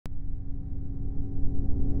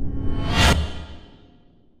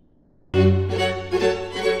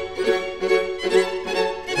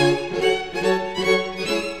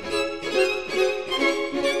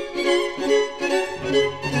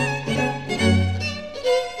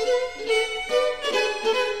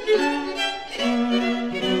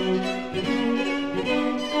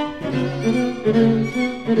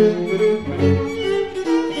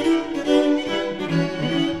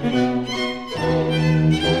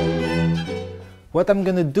what I'm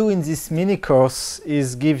going to do in this mini course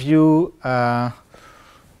is give you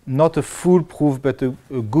not a foolproof, but a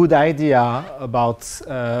good idea about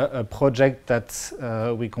a project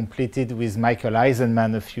that we completed with Michael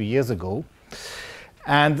Eisenman a few years ago.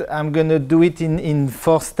 And I'm going to do it in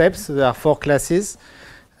 4 steps. There are 4 classes.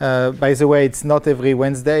 By the way, it's not every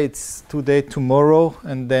Wednesday. It's today, tomorrow,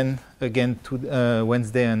 and then again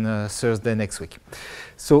Wednesday and Thursday next week.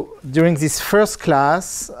 So during this first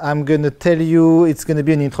class, I'm going to tell you, it's going to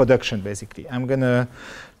be an introduction, basically. I'm going to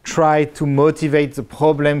try to motivate the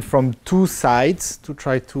problem from 2 sides, to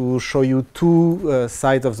try to show you 2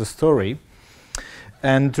 sides of the story,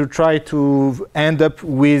 and to try to end up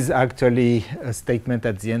with actually a statement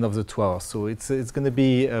at the end of the 2 hours. So it's going to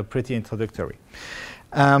be pretty introductory.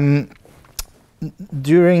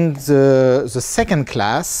 During the second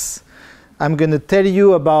class, I'm going to tell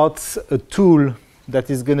you about a tool that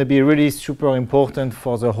is going to be really super important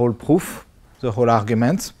for the whole proof, the whole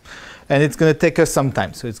argument. And it's going to take us some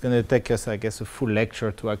time. So it's going to take us, I guess, a full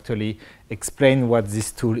lecture to actually explain what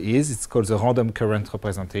this tool is. It's called the random current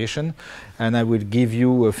representation. And I will give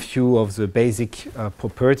you a few of the basic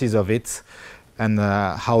properties of it and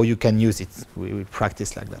how you can use it. We will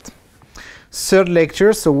practice like that. Third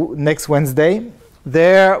lecture, so next Wednesday,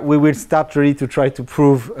 there we will start really to try to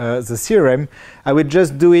prove the theorem. I will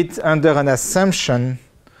just do it under an assumption,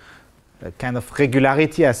 a kind of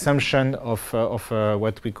regularity assumption of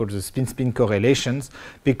what we call the spin-spin correlations,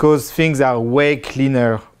 because things are way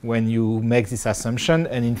cleaner when you make this assumption,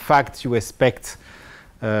 and in fact you expect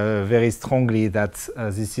very strongly that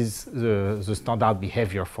this is the standard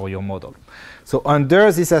behavior for your model. So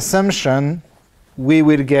under this assumption, we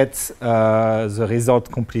will get the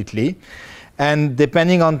result completely. And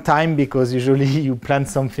depending on time, because usually you plan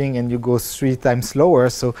something and you go 3 times slower,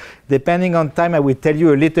 so depending on time, I will tell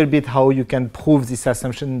you a little bit how you can prove this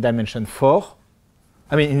assumption in dimension 4.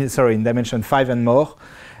 I mean, in dimension 5 and more.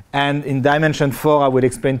 And in dimension 4, I will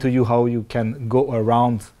explain to you how you can go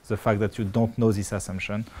around the fact that you don't know this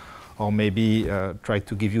assumption, or maybe try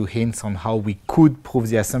to give you hints on how we could prove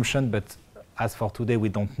the assumption, but as for today, we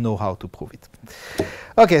don't know how to prove it.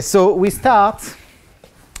 Okay, so we start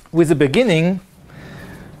with the beginning.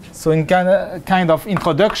 So in kind of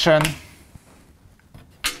introduction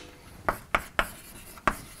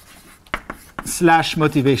 /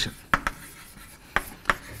 motivation.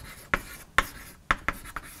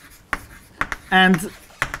 And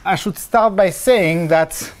I should start by saying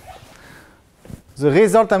that the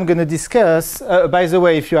result I'm going to discuss, by the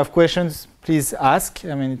way, if you have questions, please ask.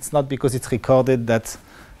 I mean, it's not because it's recorded that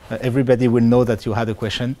everybody will know that you had a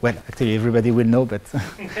question. Well, actually, everybody will know, but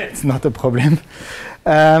it's not a problem.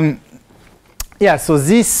 Yeah, so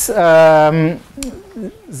this, the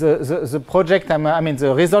project,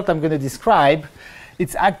 the result I'm going to describe,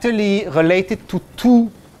 it's actually related to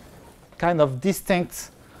 2 kind of distinct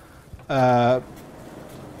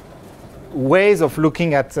ways of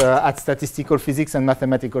looking at statistical physics and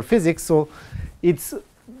mathematical physics. So it's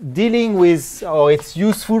dealing with, or it's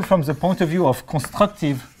useful from the point of view of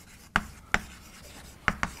constructive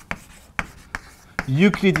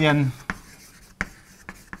Euclidean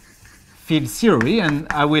field theory, and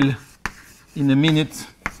I will in a minute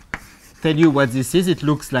tell you what this is. It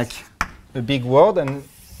looks like a big word, and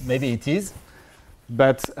maybe it is,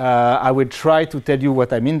 but I will try to tell you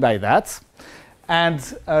what I mean by that. And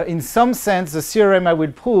in some sense, the theorem I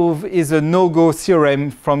will prove is a no-go theorem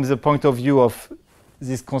from the point of view of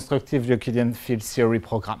this constructive Euclidean field theory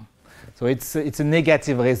program. So it's a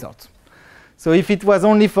negative result. So if it was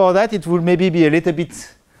only for that, it would maybe be a little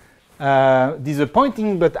bit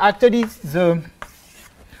disappointing, but actually the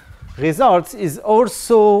result is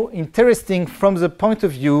also interesting from the point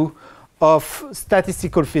of view of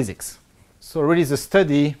statistical physics. So really the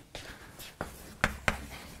study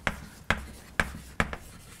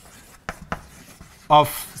of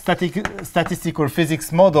statistical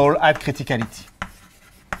physics model at criticality.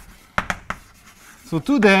 So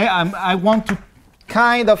today I want to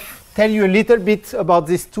kind of tell you a little bit about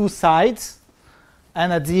these 2 sides,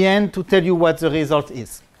 and at the end to tell you what the result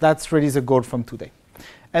is. That's really the goal from today.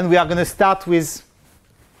 And we are going to start with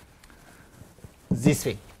this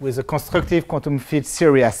thing, with the constructive quantum field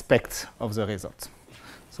theory aspect of the result.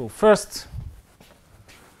 So first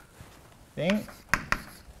thing,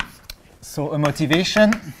 so a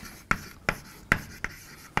motivation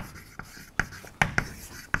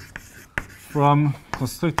from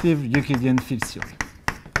constructive Euclidean field theory.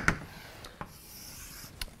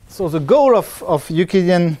 So the goal of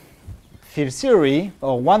Euclidean field theory,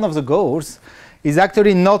 or one of the goals, is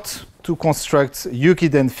actually not to construct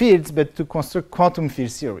Euclidean fields, but to construct quantum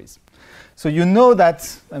field theories. So you know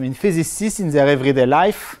that, I mean, physicists in their everyday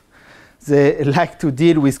life, they like to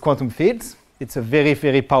deal with quantum fields. It's a very,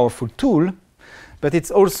 very powerful tool, but it's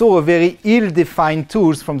also a very ill-defined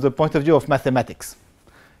tool from the point of view of mathematics.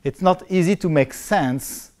 It's not easy to make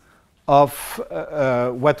sense of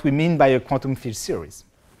what we mean by a quantum field series.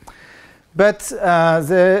 But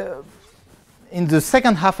in the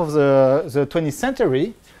second half of the 20th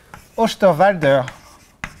century, Osterwalder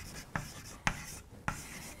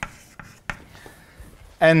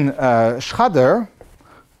and Schrader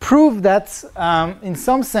proved that, in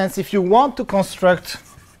some sense, if you want to construct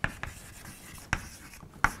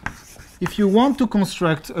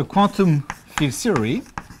a quantum field theory,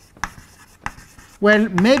 well,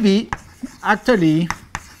 maybe actually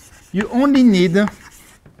you only need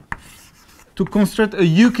to construct a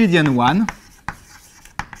Euclidean one,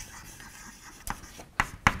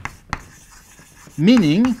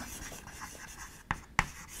 meaning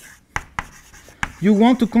you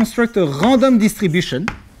want to construct a random distribution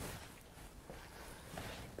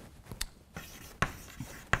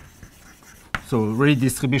so really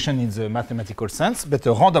distribution in the mathematical sense, but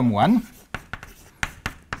a random one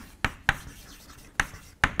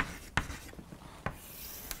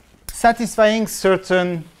satisfying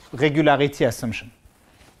certain regularity assumption.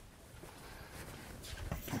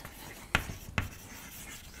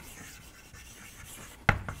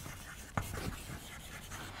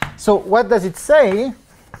 So what does it say?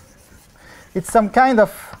 It's some kind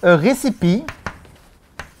of a recipe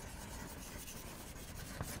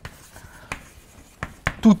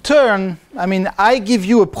to turn, I mean, I give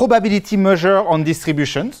you a probability measure on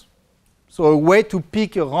distributions, so a way to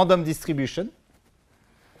pick a random distribution.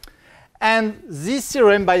 And this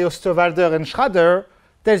theorem by Osterwalder and Schrader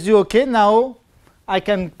tells you, OK, now I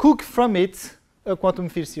can cook from it a quantum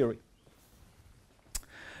field theory.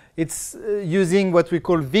 It's using what we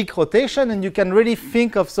call Wick rotation, and you can really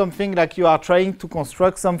think of something like you are trying to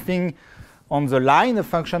construct something on the line, a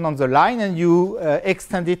function on the line, and you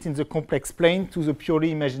extend it in the complex plane to the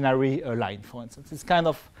purely imaginary line, for instance. It's kind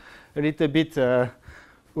of a little bit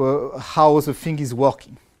how the thing is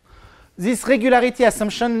working. This regularity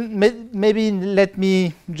assumption, maybe let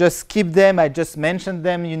me just skip them. I just mentioned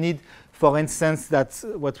them. You need, for instance, that's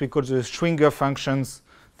what we call the Schwinger functions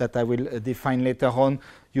that I will define later on.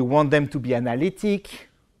 You want them to be analytic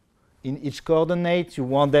in each coordinate. You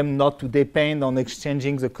want them not to depend on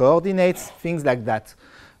exchanging the coordinates, things like that.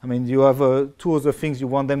 I mean, you have two other things. You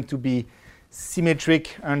want them to be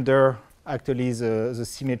symmetric under actually the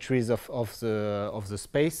symmetries of the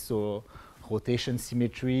space. So rotation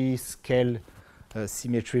symmetry, scale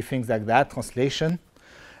symmetry, things like that, translation.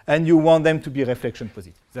 And you want them to be reflection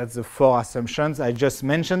positive. That's the four assumptions. I just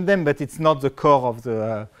mentioned them, but it's not the core of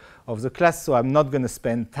the class, so I'm not going to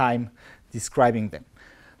spend time describing them.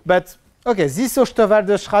 But OK, this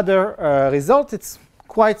Osterwalder-Schrader result, it's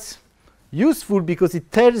quite useful because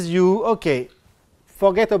it tells you, OK,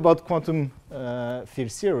 forget about quantum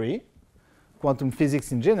field theory, quantum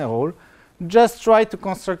physics in general. Just try to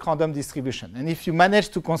construct random distribution. And if you manage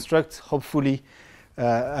to construct, hopefully,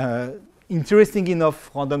 interesting enough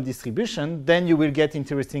random distribution, then you will get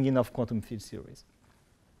interesting enough quantum field theories.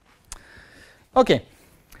 OK.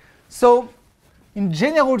 So in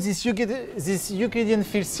general, this Euclidean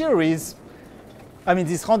field theories, I mean,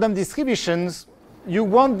 these random distributions, you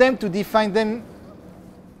want them to define them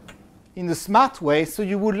in a smart way. So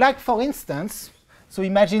you would like, for instance, so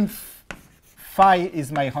imagine phi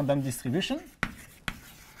is my random distribution.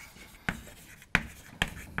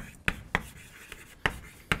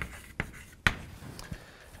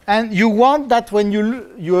 And you want that when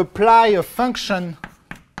you apply a function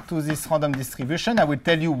to this random distribution, I will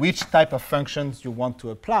tell you which type of functions you want to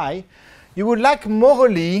apply. You would like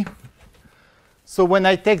morally, so when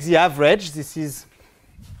I take the average, this is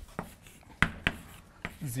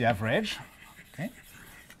the average. Okay.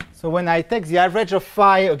 So when I take the average of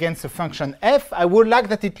phi against a function f, I would like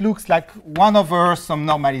that it looks like 1 over some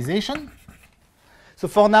normalization. So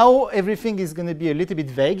for now, everything is going to be a little bit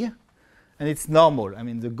vague. And it's normal. I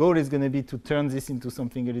mean, the goal is going to be to turn this into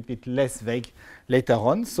something a little bit less vague later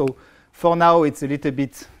on. So for now, it's a little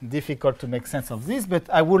bit difficult to make sense of this. But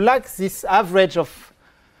I would like this average of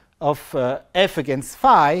f against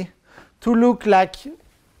phi to look like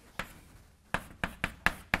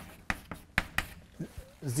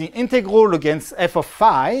the integral against f of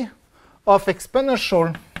phi of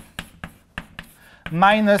exponential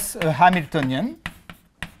minus a Hamiltonian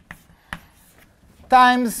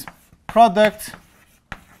times product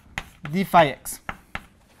d phi x.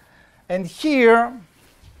 And here,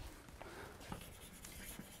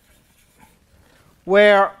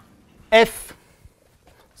 where f,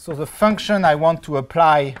 So the function I want to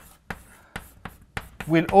apply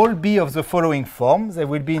will all be of the following form. They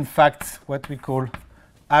will be, in fact, what we call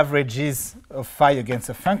averages of phi against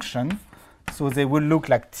a function. So they will look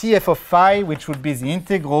like Tf of phi, which would be the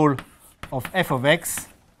integral of f of x.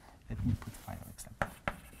 Let me put phi of x.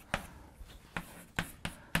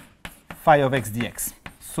 Phi of x dx.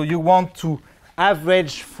 So you want to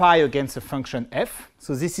average phi against a function f.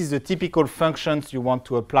 So this is the typical functions you want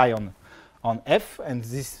to apply on f. And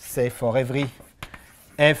this, say, for every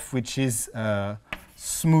f which is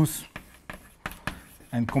smooth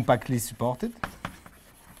and compactly supported.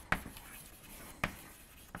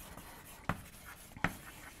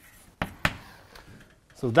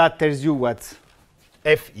 So that tells you what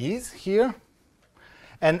f is here.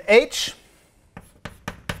 And h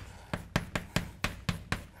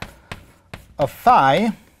of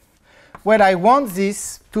phi, well, I want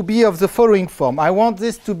this to be of the following form. I want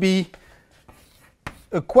this to be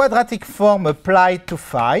a quadratic form applied to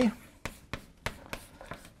phi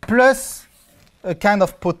plus a kind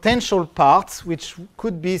of potential part, which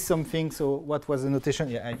could be something. So what was the notation?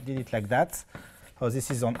 Yeah, I did it like that. Oh,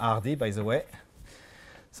 this is on RD, by the way.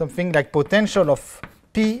 Something like potential of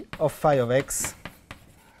P of phi of x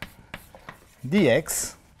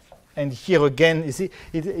dx. And here again, you see,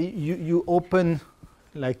 you open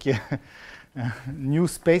like a new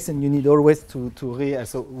space, and you need always to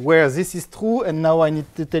so where this is true, and now I need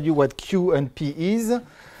to tell you what Q and P is.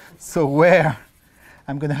 So where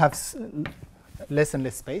I'm going to have less and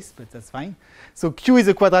less space, but that's fine. So Q is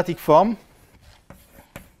a quadratic form.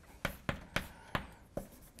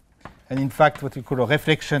 And in fact, what we call a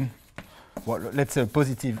reflection, well, let's say a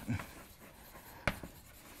positive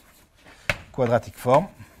quadratic form.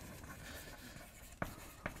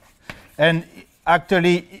 And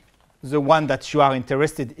actually, the one that you are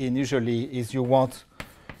interested in usually is you want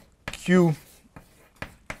Q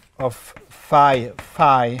of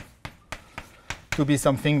phi to be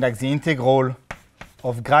something like the integral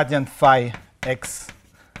of gradient phi x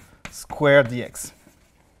squared dx.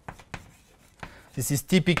 This is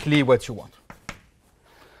typically what you want.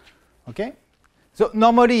 Okay? So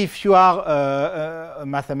normally, if you are a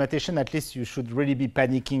mathematician, at least you should really be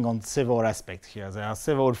panicking on several aspects here. There are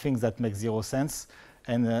several things that make zero sense,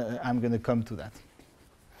 and I'm going to come to that.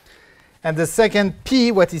 And the second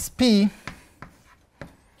P, what is P?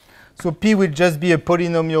 So P will just be a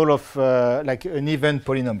polynomial of like an even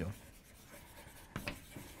polynomial.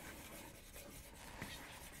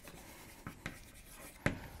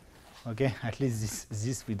 Okay, at least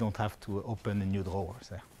this we don't have to open a new drawer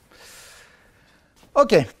there.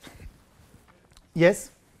 Okay.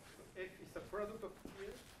 Yes? F is a product of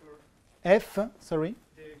here, or F, sorry?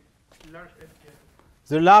 the large F here.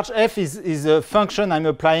 The large f is a function I'm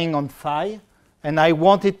applying on phi, and I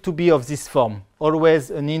want it to be of this form,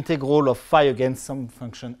 always an integral of phi against some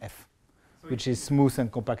function f, so which is smooth and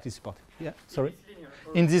compactly supported. Yeah, sorry? It's linear,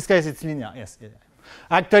 In this case, it's linear, yes. Yeah.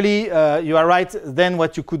 Actually, you are right. Then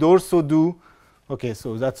what you could also do, okay,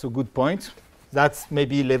 so that's a good point. That's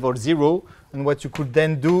maybe level 0. And what you could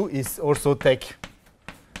then do is also take,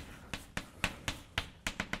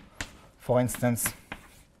 for instance,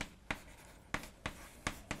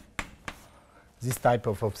 this type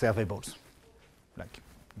of observables. Like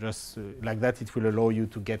just like that, it will allow you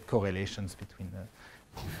to get correlations between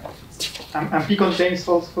and P contains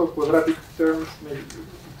also quadratic terms, maybe.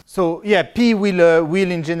 So yeah, P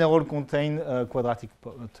will in general contain quadratic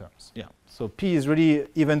terms. Yeah. So P is really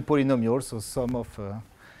even polynomial, so sum of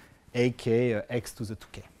ak x to the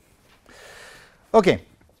 2k. Okay.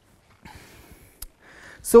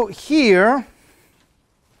 So here,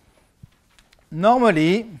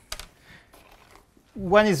 normally,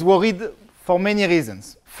 one is worried for many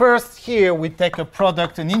reasons. First, here we take a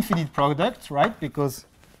product, an infinite product, right? Because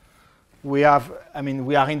we have,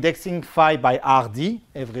 we are indexing phi by RD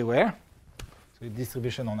everywhere. So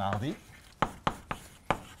distribution on RD.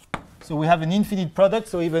 So we have an infinite product,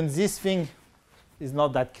 so even this thing is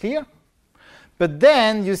not that clear. But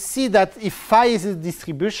then you see that if phi is a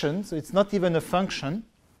distribution, so it's not even a function,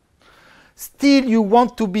 still you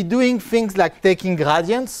want to be doing things like taking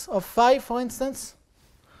gradients of phi, for instance,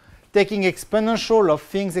 taking exponential of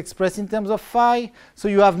things expressed in terms of phi. So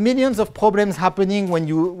you have millions of problems happening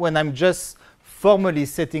when I'm just formally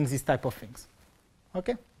setting this type of things.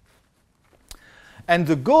 Okay? And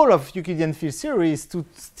the goal of Euclidean field theory is to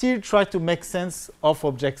still try to make sense of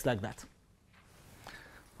objects like that.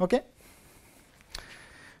 Okay?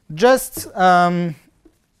 Just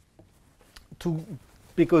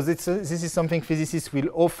because this is something physicists will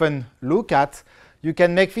often look at, you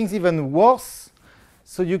can make things even worse.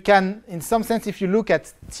 So you can, in some sense, if you look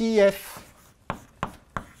at Tf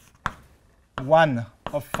 1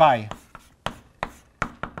 of phi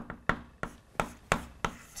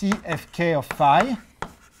tfk of phi,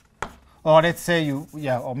 or let's say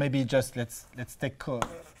or maybe just let's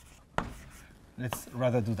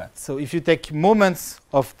rather do that. So if you take moments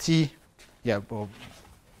of t, well,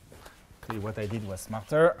 what I did was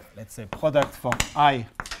smarter. Let's say product for I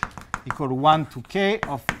equal 1 to k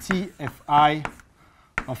of t fi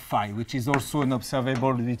of phi, which is also an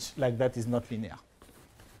observable, which like that is not linear.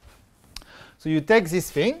 So you take this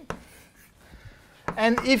thing,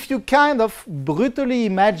 and if you kind of brutally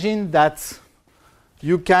imagine that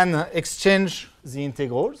you can exchange the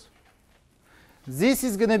integrals, this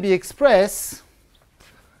is going to be expressed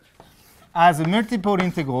as a multiple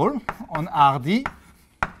integral on Rd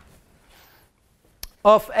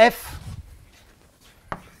of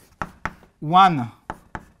f1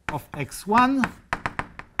 of x1,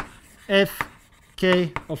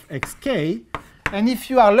 fk of xk. And if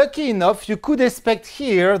you are lucky enough, you could expect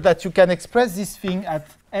here that you can express this thing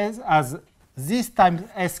as this times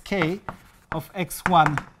sk of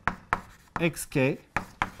x1 xk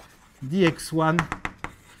dx1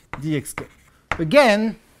 dxk.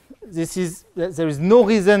 Again, there is no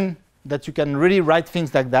reason that you can really write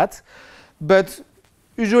things like that, but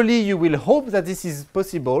usually you will hope that this is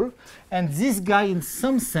possible, and this guy, in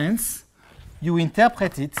some sense, you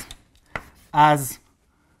interpret it as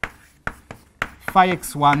phi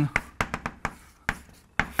x1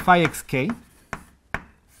 phi xk,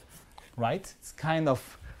 right? It's kind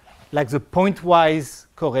of like the pointwise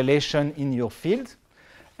correlation in your field,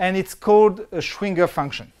 and it's called a Schwinger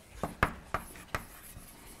function.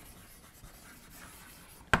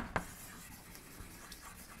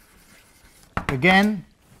 Again,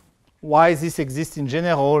 why this exists in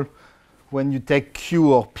general when you take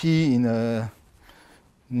Q or P in a,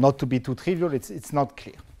 not to be too trivial, it's not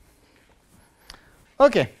clear.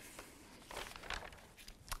 Okay,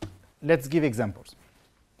 let's give examples.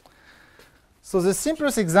 So the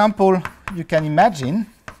simplest example you can imagine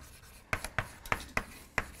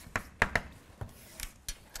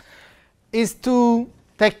is to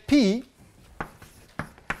take P.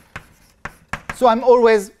 So I'm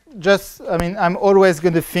always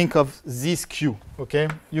going to think of this Q, okay?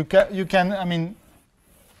 You can,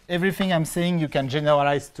 everything I'm saying you can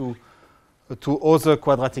generalize to other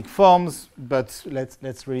quadratic forms, but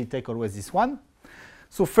let's really take always this one.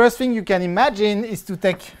 So first thing you can imagine is to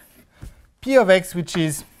take P of x, which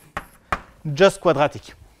is just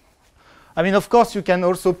quadratic. Of course, you can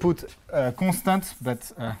also put a constant,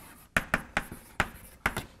 but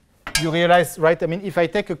you realize, right? If I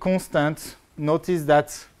take a constant, notice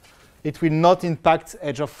that it will not impact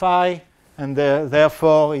edge of phi, and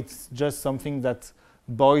therefore it's just something that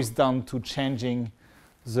boils down to changing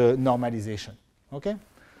the normalization. Okay?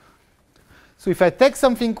 So if I take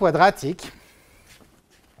something quadratic,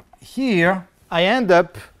 here I end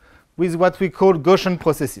up with what we call Gaussian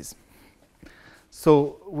processes.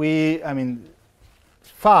 So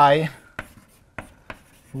phi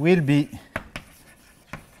will be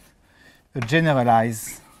a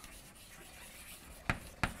generalized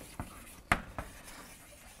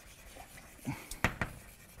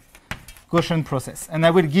Gaussian process. And I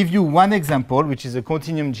will give you one example, which is a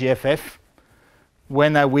continuum GFF,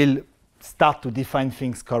 when I will start to define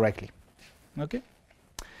things correctly. Okay?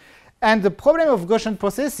 And the problem of Gaussian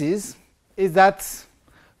processes is that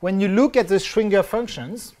when you look at the Schwinger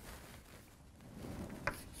functions,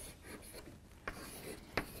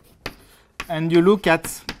 and you look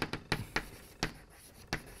at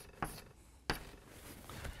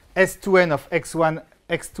S2n of x1,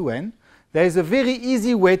 x2n, there is a very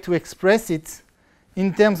easy way to express it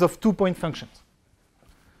in terms of two-point functions.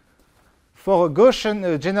 For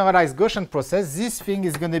a generalized Gaussian process, this thing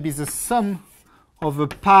is going to be the sum of a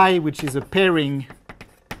pi, which is a pairing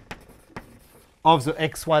of the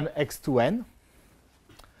x1, x2n,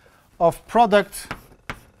 of product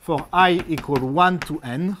for I equal 1 to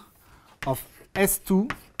n of S2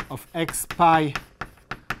 of x pi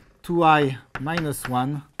 2i minus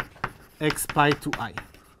 1 x pi 2i.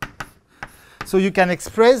 So you can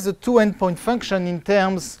express the two endpoint function in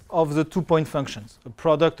terms of the two-point functions, a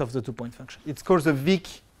product of the two-point function. It's called the Wick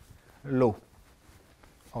law,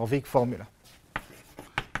 or Wick formula.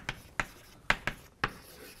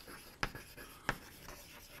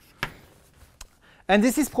 And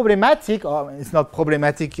this is problematic, or it's not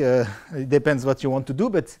problematic, it depends what you want to do,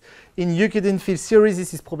 but in Euclidean field theory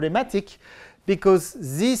this is problematic because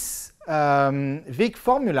this Wick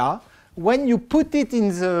formula, when you put it in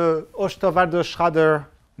the Osterwalder-Schrader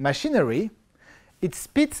machinery, it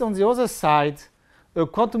spits on the other side a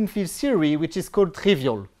quantum field theory which is called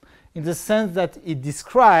trivial. in the sense that it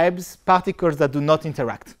describes particles that do not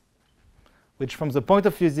interact, which from the point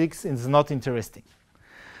of physics is not interesting.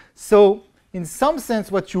 So in some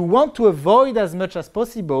sense, what you want to avoid as much as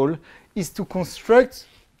possible is to construct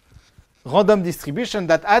random distribution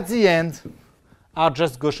that at the end are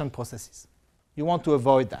just Gaussian processes. You want to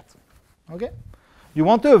avoid that. Okay? You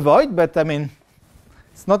want to avoid, but I mean,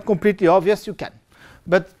 it's not completely obvious you can.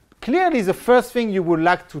 But clearly the first thing you would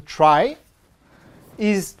like to try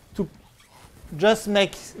is to just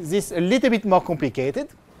make this a little bit more complicated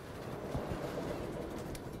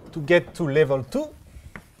to get to level 2.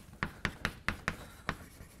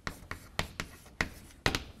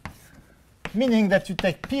 Meaning that you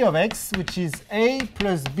take P of x, which is a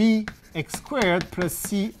plus b x squared plus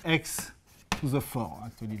c x to the 4.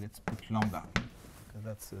 Actually, let's put lambda, because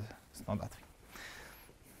that's a standard thing.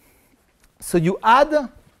 So you add,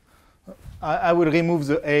 I will remove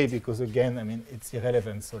the a because again, I mean, it's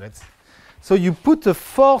irrelevant. So you put a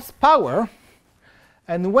fourth power,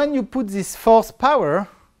 and when you put this fourth power,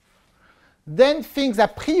 then things a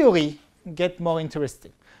priori get more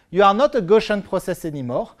interesting. You are not a Gaussian process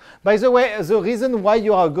anymore. By the way, the reason why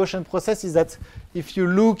you are a Gaussian process is that if you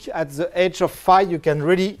look at the edge of phi, you can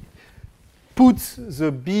really put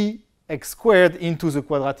the bx squared into the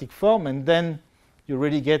quadratic form, and then you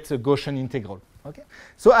really get a Gaussian integral. Okay?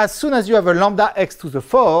 So as soon as you have a lambda x to the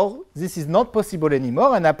 4, this is not possible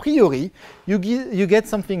anymore, and a priori, you get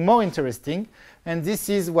something more interesting, and this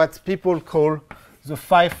is what people call the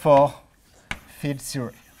phi-4 field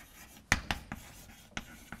theory.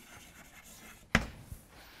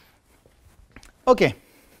 Okay.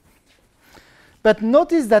 But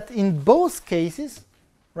notice that in both cases,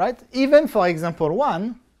 right, even for example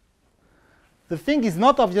 1, the thing is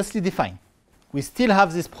not obviously defined. We still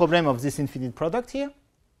have this problem of this infinite product here.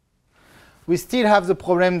 We still have the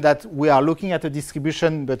problem that we are looking at a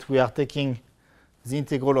distribution, but we are taking the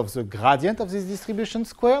integral of the gradient of this distribution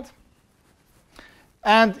squared.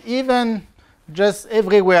 And even just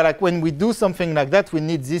everywhere, like when we do something like that, we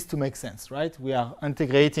need this to make sense, right? We are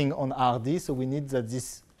integrating on RD, so we need that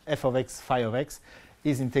this f of x, phi of x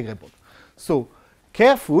is integrable. So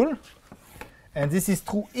careful, and this is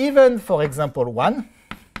true even for example 1.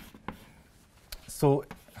 So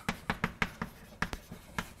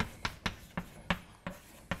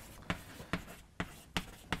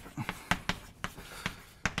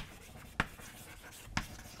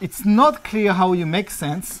it's not clear how you make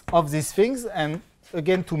sense of these things. And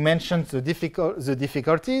again, to mention the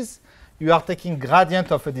difficulties, you are taking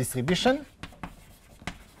gradient of a distribution.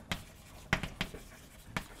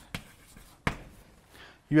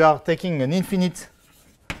 You are taking an infinite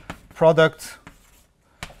product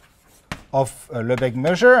of a Lebesgue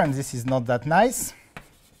measure, and this is not that nice.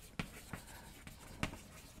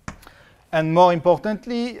 And more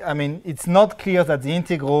importantly, I mean, it's not clear that the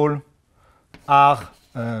integral are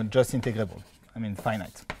just integrable, I mean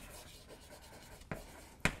finite.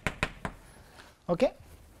 Okay?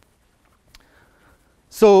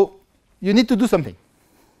 So you need to do something.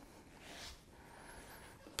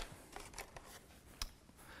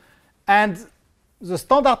 And the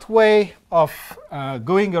standard way of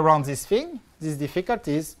going around this thing, these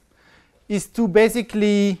difficulties, is to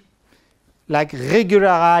basically like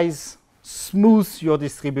regularize, smooth your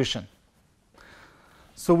distribution.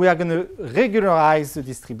 So we are going to regularize the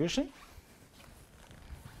distribution.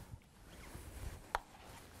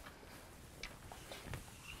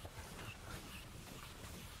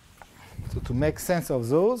 So to make sense of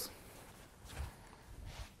those,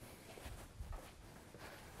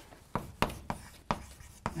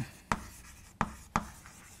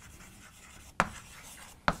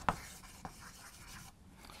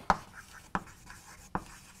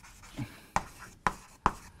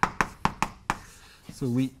 so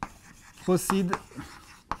we proceed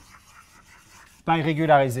by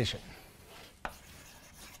regularization.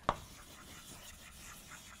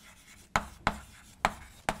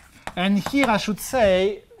 And here I should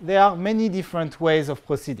say there are many different ways of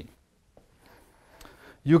proceeding.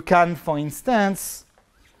 You can, for instance,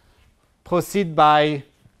 proceed by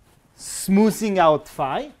smoothing out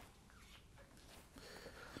phi.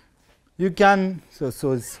 You can, so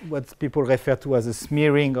it's what people refer to as a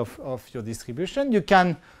smearing of your distribution. You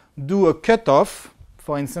can do a cutoff,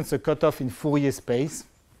 for instance, a cutoff in Fourier space.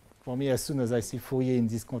 For me, as soon as I see Fourier in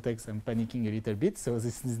this context, I'm panicking a little bit. So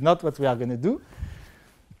this is not what we are going to do.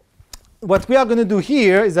 What we are going to do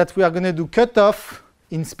here is that we are going to do cutoff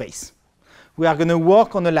in space. We are going to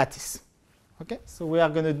work on a lattice. Okay? So we are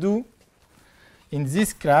going to do, in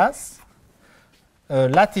this class, a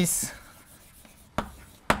lattice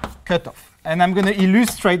cutoff. And I'm going to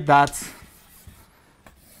illustrate that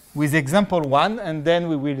with example 1, and then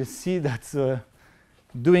we will see that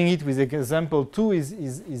doing it with example 2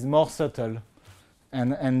 is more subtle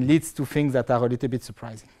and leads to things that are a little bit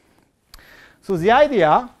surprising. So the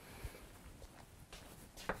idea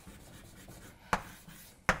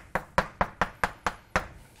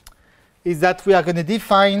is that we are going to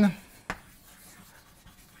define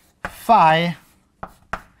phi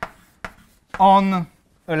on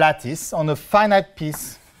a lattice, on a finite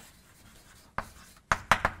piece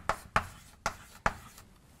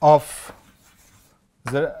of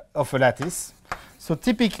a lattice. So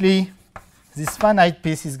typically, this finite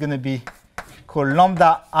piece is going to be called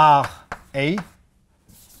lambda r a,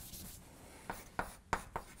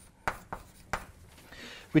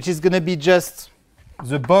 which is going to be just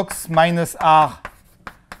the box minus r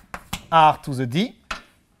to the d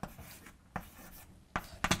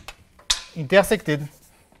intersected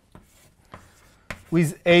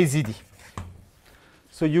with a zd.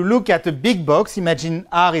 So you look at a big box, imagine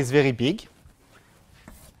R is very big.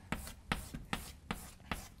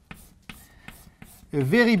 A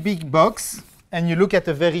very big box, and you look at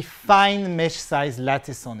a very fine mesh size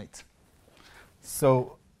lattice on it.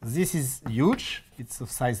 So this is huge, it's of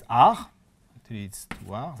size R, actually it's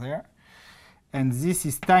 2R there. And this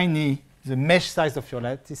is tiny, the mesh size of your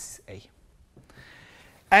lattice is A.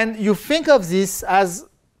 And you think of this as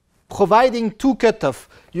providing two cutoff.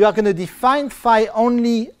 You are going to define phi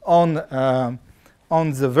only on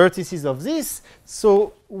the vertices of this.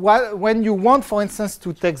 So when you want, for instance,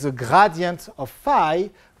 to take the gradient of phi,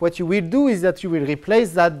 what you will do is that you will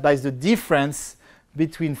replace that by the difference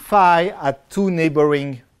between phi at two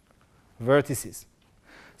neighboring vertices.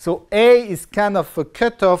 So A is kind of a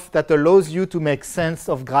cutoff that allows you to make sense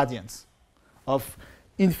of gradients, of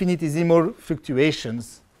infinitesimal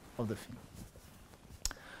fluctuations of the thing.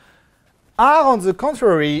 R, on the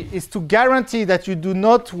contrary, is to guarantee that you do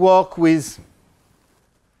not work with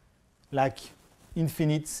like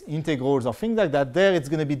infinite integrals or things like that. There, it's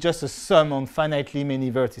going to be just a sum on finitely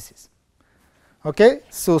many vertices. Okay?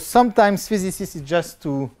 So sometimes physicists is just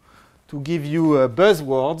to give you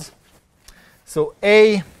buzzwords. So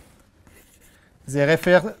A, they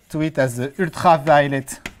refer to it as the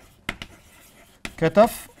ultraviolet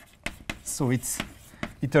cutoff. So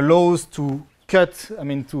it allows to cut,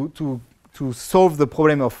 to solve the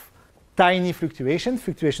problem of tiny fluctuation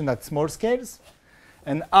at small scales.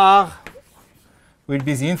 And R will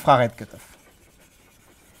be the infrared cutoff.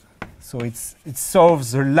 So it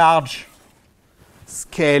solves the large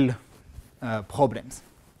scale problems.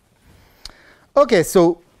 Okay,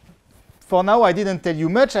 so for now I didn't tell you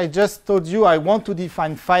much. I just told you I want to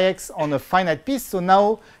define phi x on a finite piece. So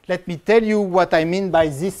now let me tell you what I mean by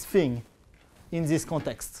this thing in this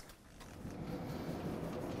context.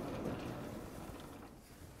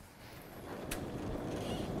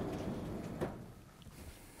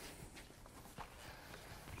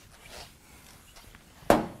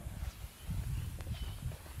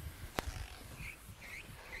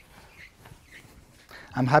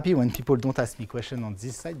 I'm happy when people don't ask me questions on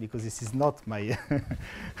this side because this is not my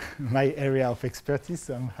my area of expertise.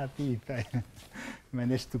 So I'm happy if I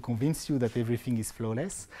manage to convince you that everything is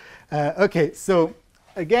flawless. Okay, so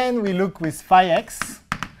again, we look with phi x.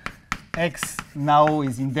 X now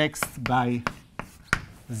is indexed by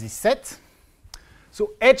this set.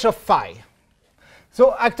 So h of phi.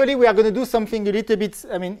 So actually, we are going to do something a little bit.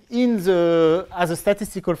 As a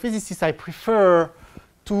statistical physicist, I prefer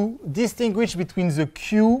to distinguish between the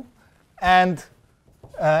Q and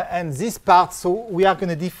this part. So we are going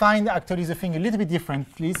to define actually the thing a little bit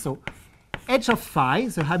differently. So h of phi,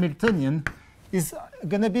 the Hamiltonian, is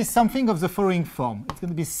going to be something of the following form. It's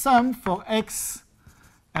going to be sum for x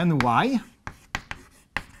and y.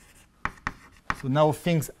 So now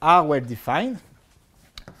things are well defined.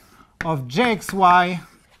 Of jxy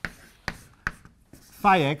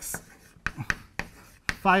phi x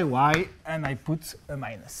phi y, and I put a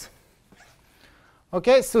minus.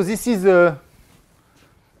 Okay, so this is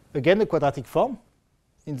again a quadratic form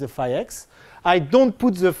in the phi x. I don't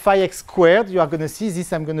put the phi x squared. You are going to see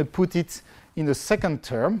this. I'm going to put it in the second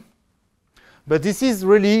term. But this is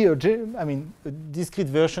really a discrete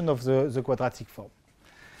version of the quadratic form.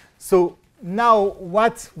 So now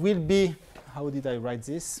what will be, how did I write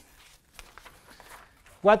this?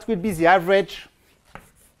 What will be the average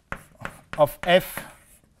of f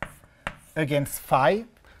against phi?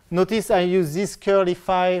 Notice I use this curly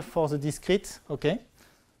phi for the discrete. Okay,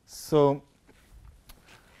 so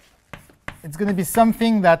it's going to be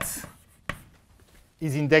something that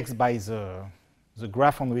is indexed by the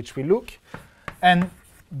graph on which we look. And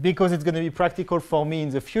because it's going to be practical for me in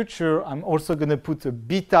the future, I'm also going to put a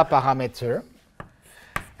beta parameter.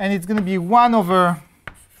 And it's going to be 1 over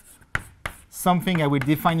something I will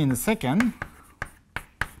define in a second,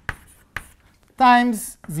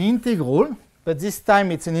 times the integral. But this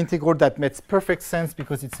time it's an integral that makes perfect sense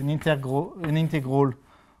because it's an integral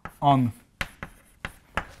on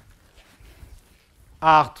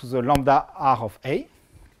r to the lambda r of a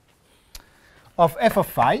of f of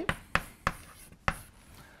phi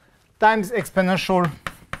times exponential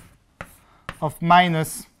of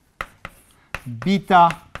minus beta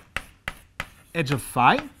edge of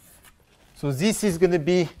phi. So this is going to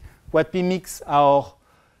be what mimics our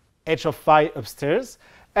edge of phi upstairs.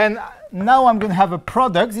 And now I'm going to have a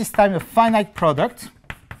product, this time a finite product.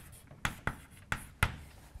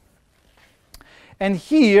 And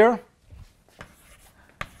here,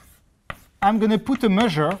 I'm going to put a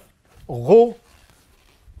measure, rho,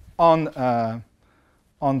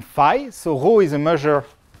 on phi. So rho is a measure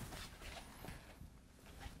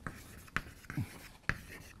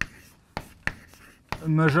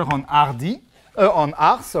on on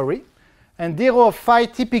r, sorry. And the rho of phi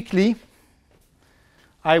typically,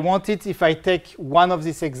 I want it, if I take one of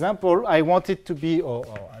this example, I want it to be, or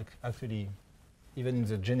actually, even in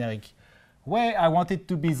the generic way, I want it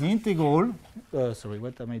to be the integral, sorry,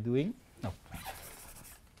 what am I doing? No.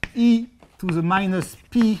 E to the minus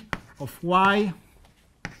p of y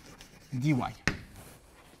dy.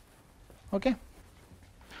 OK?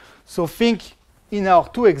 So think in our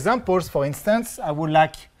two examples, for instance, I would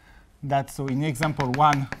like that, so in example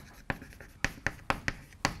 1,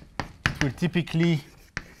 it will typically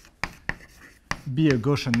be a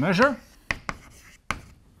Gaussian measure,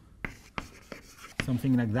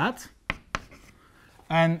 something like that.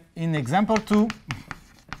 And in example 2,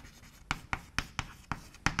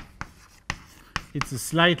 it's a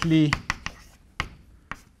slightly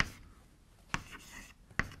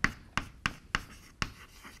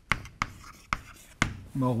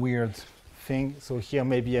more weird thing. So here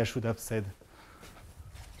maybe I should have said,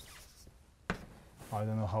 I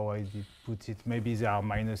don't know how I did put it. Maybe there are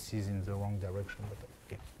minuses in the wrong direction, but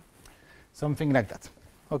okay. Something like that.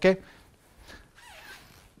 Okay?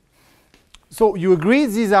 So you agree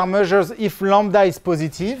these are measures if lambda is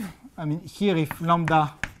positive. I mean, here if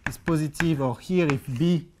lambda is positive, or here if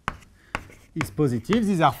b is positive.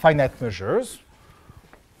 These are finite measures.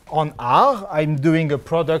 On R, I'm doing a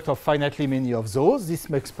product of finitely many of those. This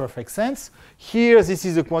makes perfect sense. Here, this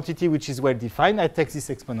is a quantity which is well defined. I take this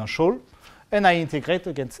exponential, and I integrate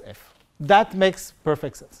against f. That makes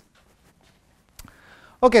perfect sense.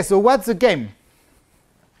 OK, so what's the game?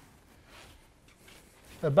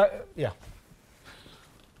 Yeah.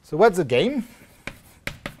 So what's the game?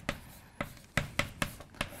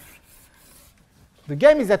 The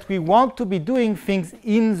game is that we want to be doing things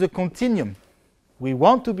in the continuum. We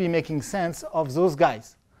want to be making sense of those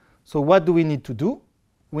guys. So what do we need to do?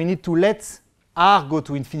 We need to let R go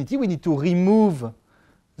to infinity. We need to remove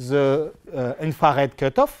the infrared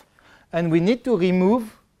cutoff. And we need to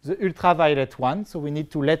remove the ultraviolet one. So we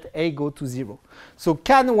need to let A go to 0. So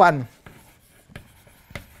can one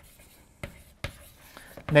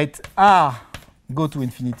let R go to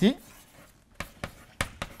infinity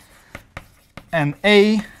and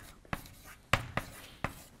A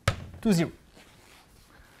to 0?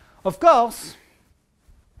 Of course,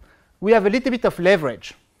 we have a little bit of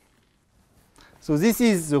leverage. So this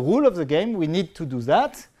is the rule of the game. We need to do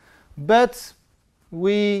that. But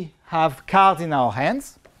we have cards in our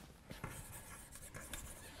hands.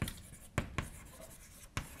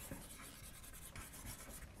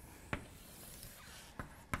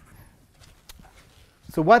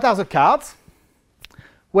 So what are the cards?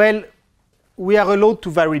 Well, we are allowed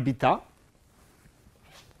to vary beta.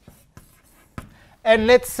 And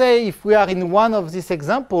let's say if we are in one of these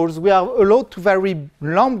examples, we are allowed to vary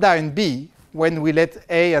lambda and b when we let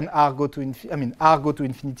A and R go to R go to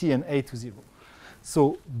infinity and A to 0.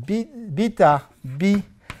 So beta, b,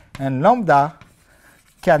 and lambda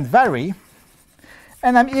can vary.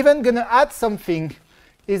 And I'm even going to add something,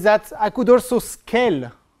 is that I could also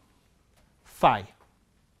scale phi.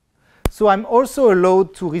 So I'm also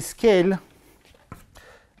allowed to rescale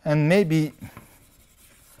and maybe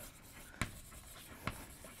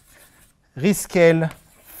rescale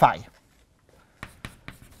phi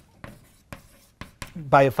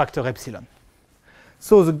by a factor epsilon.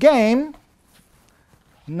 So the game,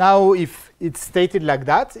 now if it's stated like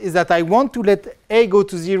that, is that I want to let A go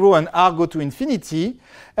to 0 and R go to infinity.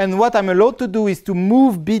 And what I'm allowed to do is to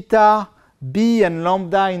move beta, b, and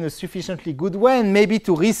lambda in a sufficiently good way, and maybe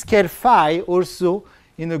to rescale phi also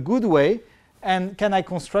in a good way. And can I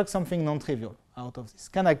construct something non-trivial out of this?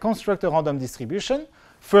 Can I construct a random distribution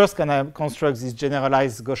First, can I construct these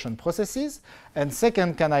generalized Gaussian processes? And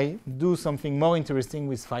second, can I do something more interesting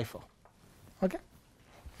with phi4? Okay?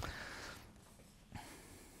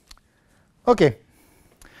 Okay.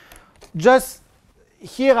 Just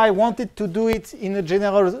here I wanted to do it in a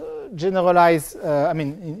generalized,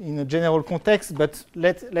 in a general context, but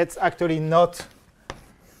let's actually not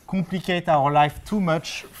complicate our life too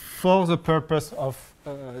much for the purpose of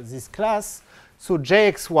this class. So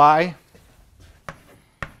jxy,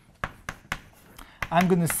 I'm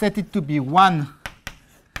going to set it to be 1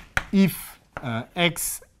 if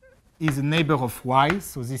x is a neighbor of y.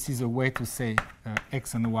 So this is a way to say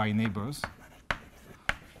x and y neighbors.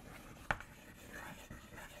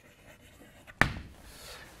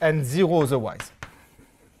 And 0 otherwise.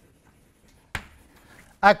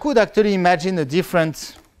 I could actually imagine a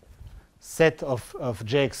different set of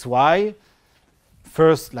jxy.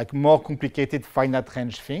 First, like more complicated finite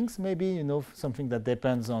range things, maybe, you know, something that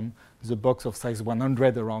depends on the box of size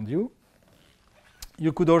 100 around you.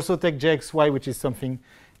 You could also take jxy, which is something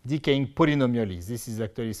decaying polynomially. This is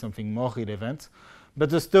actually something more relevant.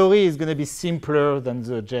 But the story is going to be simpler than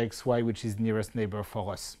the jxy, which is nearest neighbor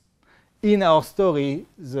for us. In our story,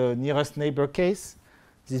 the nearest neighbor case,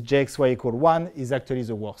 this jxy equal 1 is actually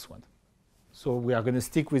the worst one. So we are going to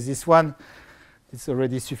stick with this one. It's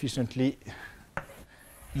already sufficiently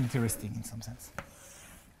interesting in some sense.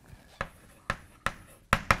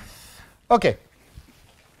 Okay.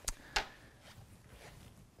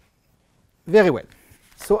 Very well.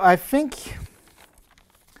 So I think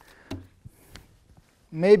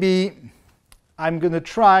maybe I'm going to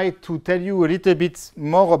try to tell you a little bit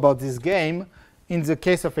more about this game in the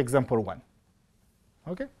case of example 1.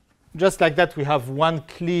 Okay? Just like that, we have one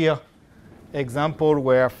clear example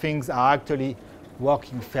where things are actually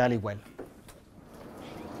working fairly well.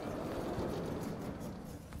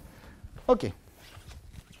 Okay.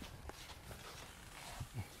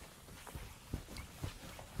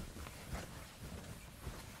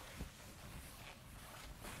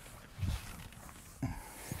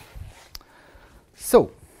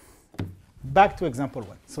 So, back to example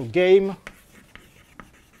 1. So, game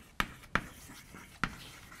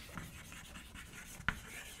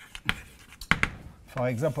for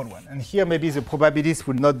example 1. And here maybe the probabilities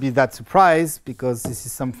will not be that surprised because this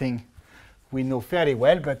is something we know fairly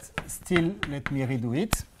well, but still let me redo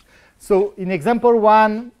it. So in example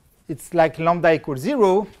 1, it's like lambda equals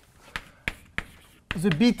 0. The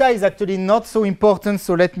beta is actually not so important,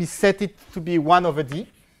 so let me set it to be 1 over d.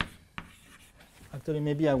 Actually,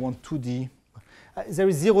 maybe I want 2d. There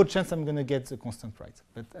is 0 chance I'm going to get the constant right.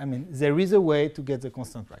 But I mean, there is a way to get the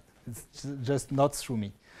constant right. It's just not through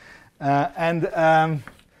me.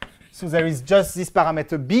 So there is just this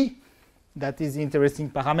parameter b. That is the interesting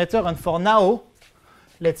parameter. And for now,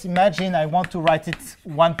 let's imagine I want to write it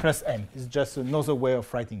 1 plus m. It's just another way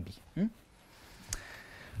of writing b.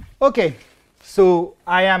 OK. So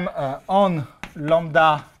I am on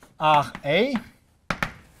lambda Ra.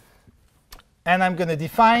 And I'm going to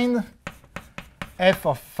define f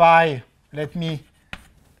of phi. Let me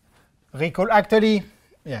recall. Actually,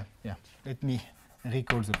 let me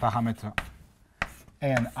recall the parameter a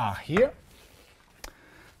and r here.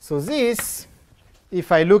 So this,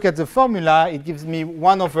 if I look at the formula, it gives me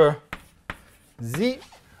 1 over z.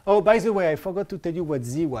 Oh, by the way, I forgot to tell you what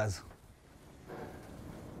z was.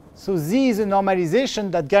 So z is a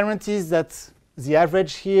normalization that guarantees that the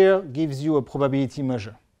average here gives you a probability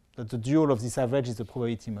measure. That the dual of this average is a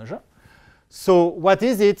probability measure. So what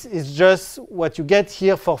is it? It's just what you get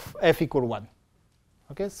here for f equal 1.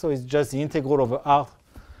 Okay, so it's just the integral over r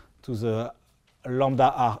to the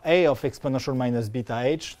lambda Ra of exponential minus beta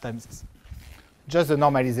h times this. Just the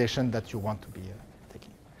normalization that you want to be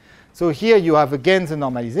taking. So here you have again the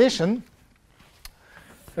normalization.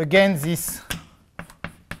 Again, this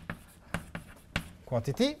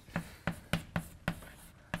quantity.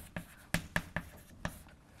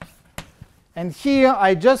 And here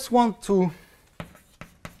I just want to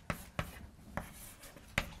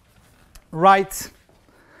write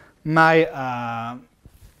my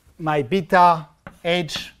my beta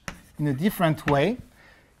h in a different way.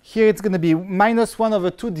 Here it's going to be minus 1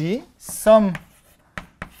 over 2d, sum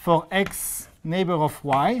for x neighbor of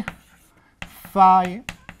y, phi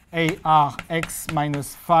ar x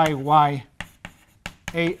minus phi y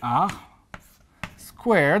ar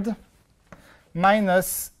squared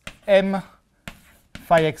minus m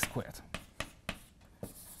phi x squared.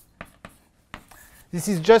 This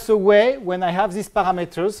is just a way, when I have these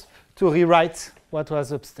parameters, to rewrite what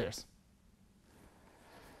was upstairs.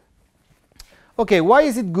 OK, why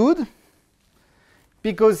is it good?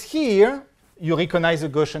 Because here you recognize a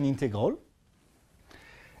Gaussian integral.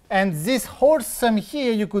 And this whole sum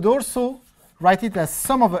here, you could also write it as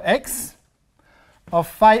sum over x of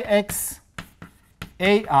phi x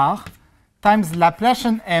AR times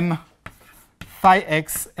Laplacian m phi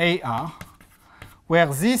x AR, where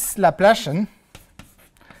this Laplacian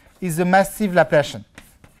is a massive Laplacian,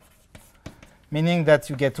 meaning that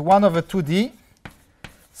you get 1 over 2d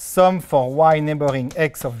sum for y neighboring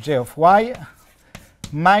x of j of y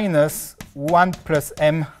minus 1 plus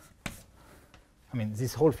m, I mean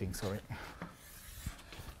this whole thing, sorry,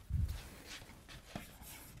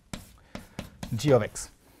 g of x.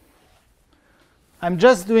 I'm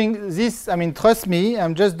just doing this, I mean, trust me,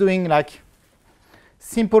 I'm just doing like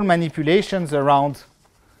simple manipulations around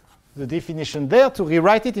the definition there to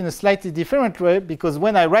rewrite it in a slightly different way, because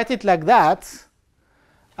when I write it like that,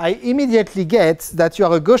 I immediately get that you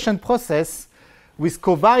are a Gaussian process with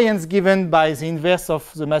covariance given by the inverse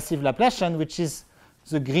of the massive Laplacian, which is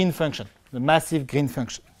the green function, the massive green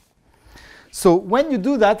function. So when you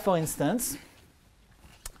do that, for instance,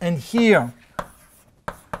 and here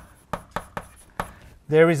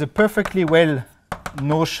there is a perfectly well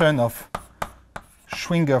notion of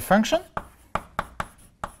Schwinger function.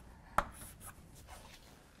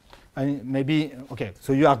 And maybe, okay,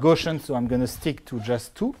 so you are Gaussian, so I'm going to stick to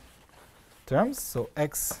just 2 terms. So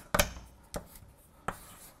x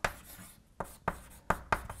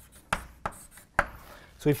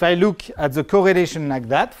so if I look at the correlation like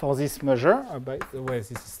that for this measure, by the way,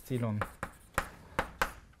 this is still on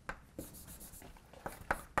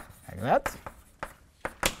like that.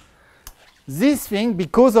 This thing,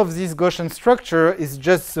 because of this Gaussian structure, is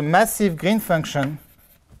just a massive green function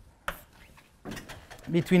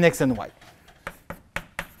between x and y.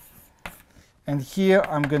 And here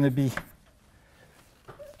I'm going to be,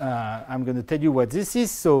 I'm going to tell you what this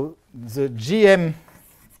is. So the GM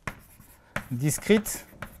discrete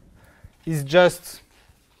is just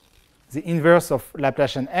the inverse of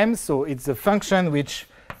Laplacian m. So it's a function which,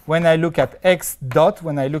 when I look at x dot,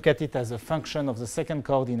 when I look at it as a function of the second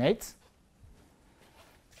coordinate,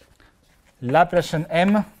 Laplacian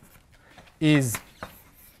m is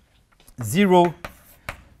 0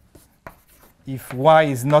 if y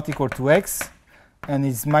is not equal to x, and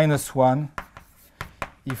is minus 1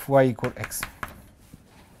 if y equal x.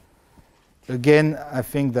 Again, I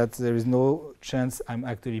think that there is no chance I'm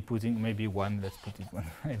actually putting maybe 1. Let's put it 1.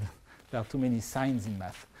 There are too many signs in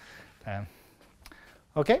math.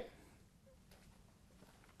 Okay?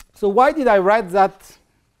 So why did I write that?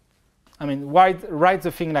 I mean, why write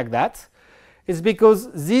the thing like that? It's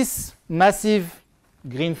because this massive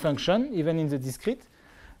green function, even in the discrete,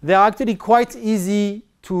 they are actually quite easy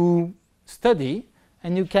to study,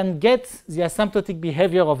 and you can get the asymptotic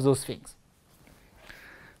behavior of those things.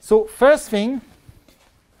 So first thing,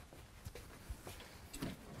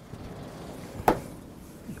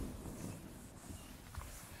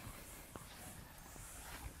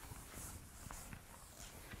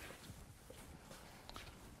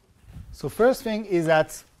 is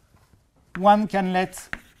that one can let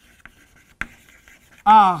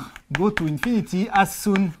R go to infinity as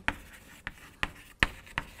soon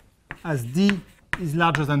as D is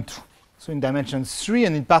larger than 2. So in dimension 3,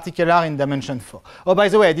 and in particular in dimension 4. Oh, by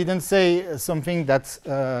the way, I didn't say something that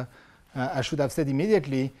I should have said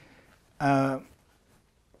immediately.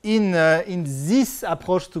 In this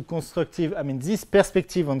approach to constructive, I mean this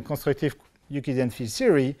perspective on constructive Euclidean field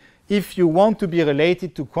theory, if you want to be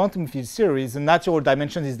related to quantum field theory, the natural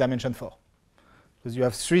dimension is dimension 4. Because you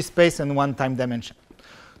have 3 space and 1 time dimension.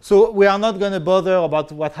 So we are not going to bother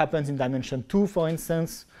about what happens in dimension 2, for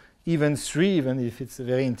instance, even 3, even if it's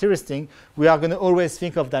very interesting. We are going to always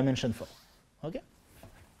think of dimension 4. Okay?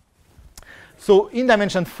 So in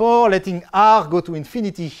dimension 4, letting R go to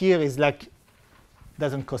infinity here is like,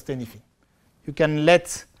 doesn't cost anything. You can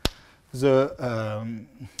let the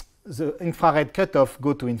infrared cutoff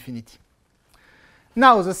go to infinity.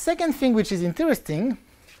 Now, the second thing which is interesting,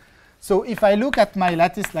 so if I look at my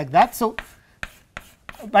lattice like that, so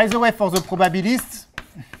by the way, for the probabilists,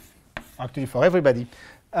 actually for everybody,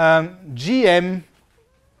 GM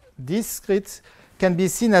discrete can be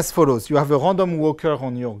seen as follows. You have a random walker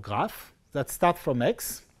on your graph that starts from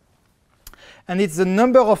x, and it's the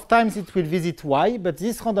number of times it will visit y, but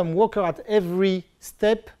this random walker at every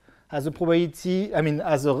step has a probability, I mean,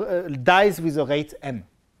 dies with a rate m.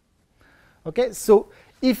 Okay, so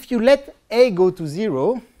if you let a go to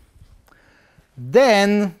 0,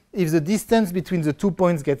 then if the distance between the 2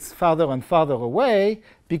 points gets farther and farther away,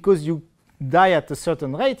 because you die at a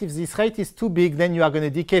certain rate, if this rate is too big, then you are going to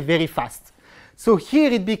decay very fast. So here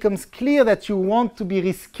it becomes clear that you want to be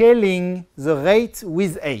rescaling the rate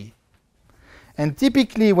with a. And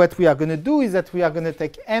typically what we are going to do is that we are going to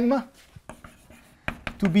take m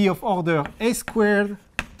to be of order a squared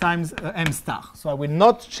times m star. So I will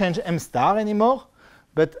not change m star anymore,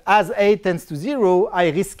 but as a tends to 0,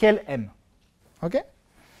 I rescale m. Okay?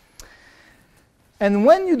 And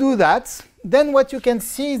when you do that, then what you can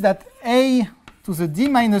see is that a to the d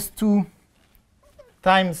minus 2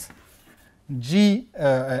 times g,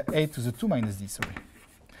 a to the 2 minus d, sorry,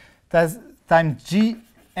 times g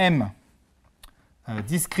m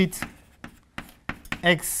discrete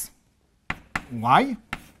x, y.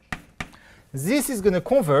 This is going to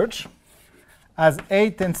converge as a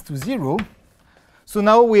tends to 0. So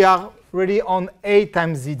now we are really on a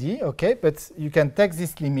times zd, okay? But you can take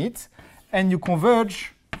this limit and you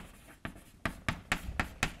converge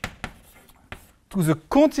to the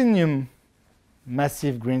continuum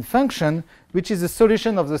massive green function, which is a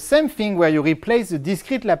solution of the same thing where you replace the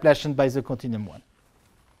discrete Laplacian by the continuum one.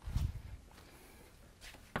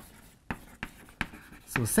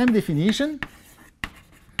 So same definition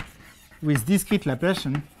with discrete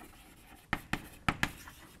Laplacian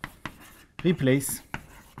replace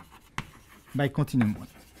by continuum one.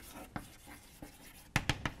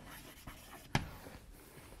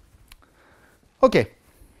 Okay.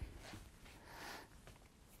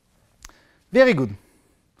 Very good.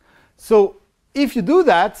 So if you do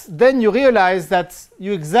that, then you realize that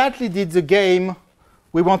you exactly did the game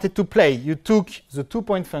we wanted to play. You took the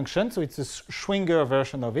 2-point function, so it's a Schwinger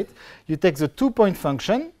version of it. You take the 2-point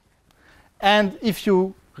function, and if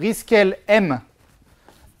you rescale m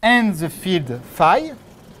and the field phi,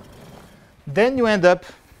 then you end up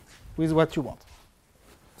with what you want.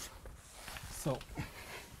 So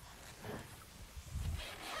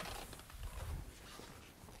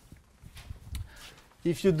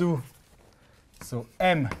if you do, so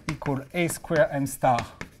m equal a square m star,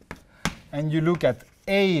 and you look at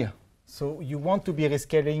a, so you want to be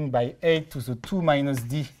rescaling by a to the 2 minus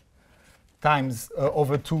d times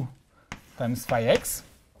over 2 times phi x,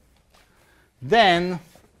 then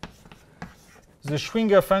the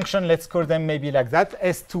Schwinger function, let's call them maybe like that,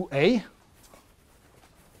 S2a.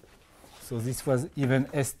 So this was even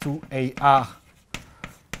S2ar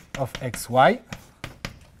of xy.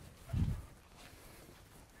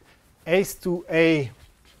 S2a,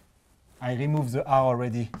 I remove the r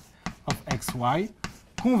already, of xy,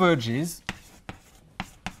 converges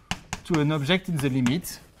to an object in the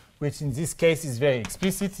limit, which in this case is very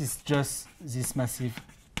explicit. It's just this massive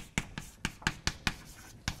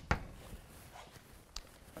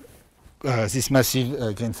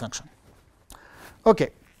Green function. Okay.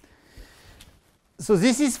 So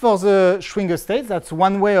this is for the Schwinger state. That's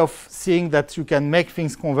one way of seeing that you can make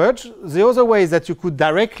things converge. The other way is that you could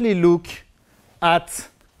directly look at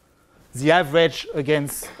the average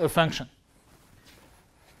against a function.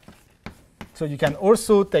 So you can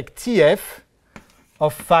also take TF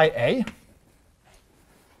of phi a.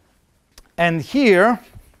 And here,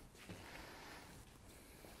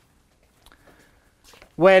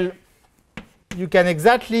 well, you can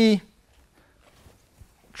exactly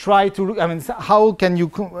try to look, I mean, how can you,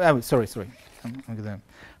 sorry.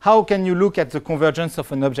 How can you look at the convergence of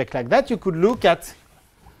an object like that? You could look at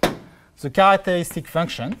the characteristic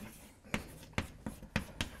function.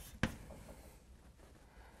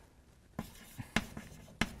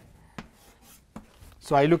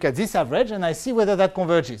 So I look at this average and I see whether that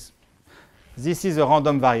converges. This is a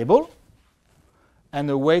random variable. And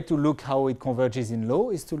a way to look how it converges in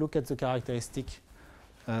law is to look at the characteristic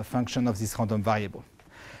function of this random variable.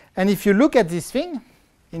 And if you look at this thing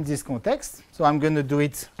in this context, so I'm going to do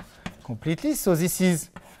it completely. So this is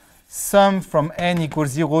sum from n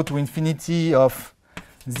equals 0 to infinity of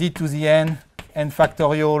z to the n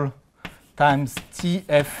factorial times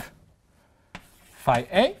tf phi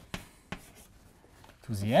a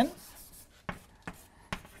to the n.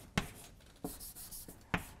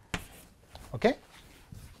 Okay?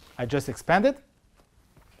 I just expanded.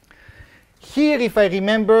 Here, if I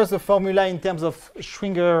remember the formula in terms of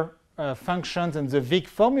Schwinger functions and the Wick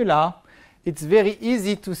formula, it's very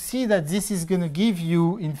easy to see that this is going to give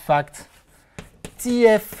you, in fact,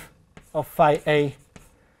 Tf of phi a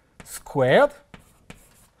squared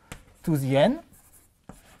to the n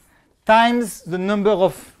times the number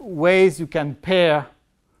of ways you can pair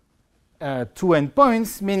two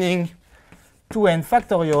endpoints, meaning 2n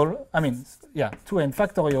factorial, 2n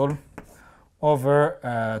factorial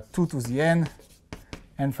over 2 to the n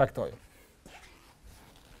factorial.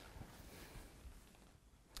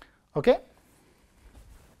 Okay?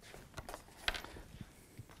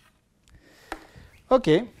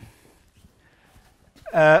 Okay.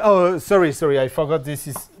 Oh, sorry, I forgot this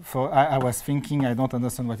is for, I was thinking, I don't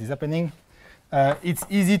understand what is happening. it's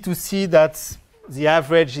easy to see that the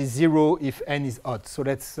average is 0 if n is odd. So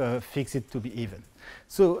let's fix it to be even.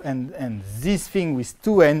 So, and this thing with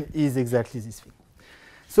 2n is exactly this thing.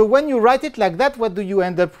 So when you write it like that, what do you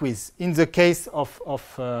end up with in the case of our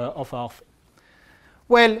thing?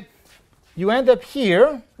 Well, you end up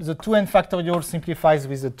here, the 2n factorial simplifies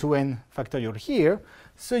with the 2n factorial here.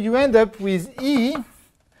 So you end up with e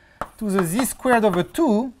to the z squared over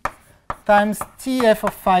 2 times tf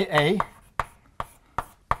of phi a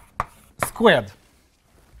squared,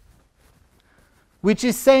 which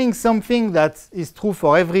is saying something that is true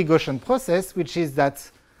for every Gaussian process, which is that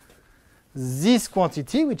this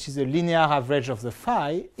quantity, which is a linear average of the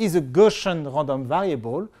phi, is a Gaussian random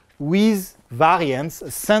variable with variance,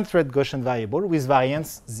 a centered Gaussian variable with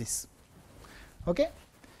variance this. Okay?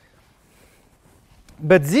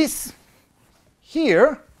 But this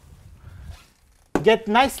here get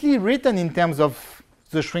nicely written in terms of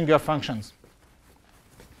the Schwinger functions.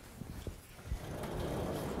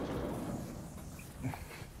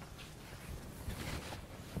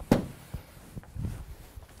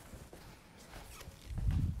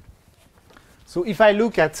 So if I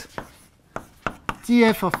look at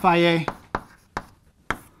Tf of phi a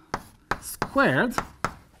squared,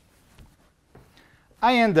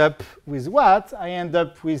 I end up with what? I end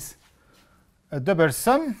up with a double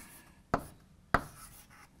sum,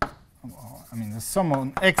 I mean the sum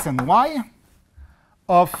on x and y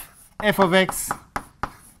of f of x,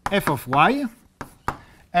 f of y,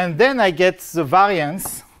 and then I get the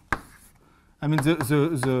variance, I mean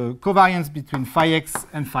the covariance between phi x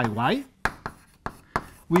and phi y.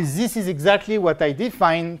 With this is exactly what I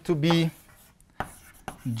define to be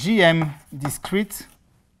GM discrete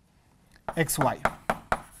xy.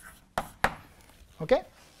 Okay?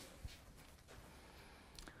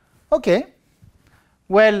 Okay.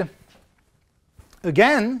 Well,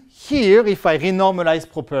 again, here, if I renormalize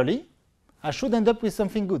properly, I should end up with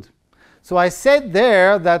something good. So I said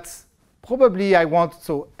there that probably I want,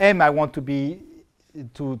 so m I want to be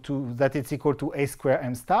that it's equal to a square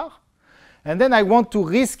m star. And then I want to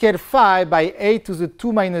rescale phi by a to the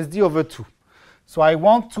 2 minus d over 2. So I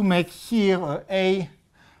want to make here a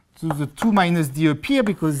to the 2 minus d appear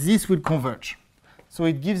because this will converge. So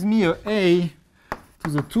it gives me a to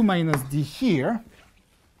the 2 minus d here.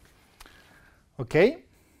 Okay.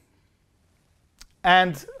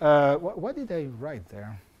 And what did I write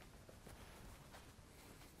there?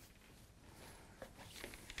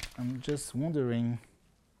 I'm just wondering.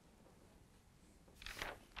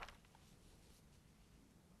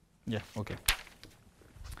 Yeah, okay.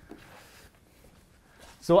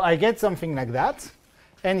 So I get something like that.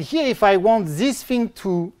 And here, if I want this thing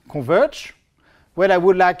to converge, well, I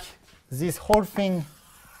would like this whole thing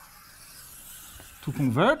to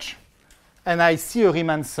converge. And I see a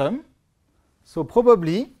Riemann sum. So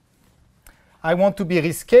probably, I want to be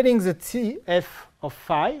rescaling the Tf of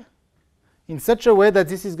phi in such a way that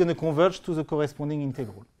this is going to converge to the corresponding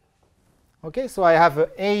integral. Okay, so I have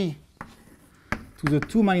a to the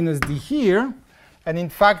 2 minus d here. And in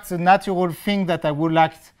fact, the natural thing that I would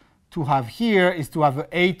like to have here is to have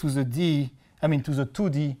a to the d, I mean to the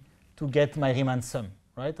 2d to get my Riemann sum,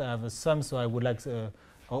 right? I have a sum, so I would like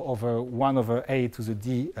over 1 over a to the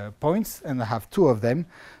d points, and I have 2 of them.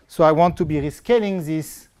 So I want to be rescaling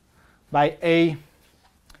this by a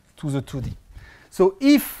to the 2d. So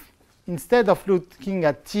if instead of looking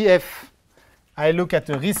at Tf, I look at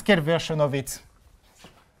a rescale version of it,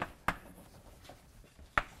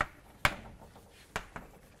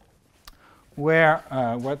 where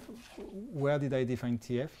did I define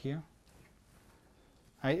Tf here?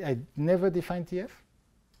 I never defined Tf.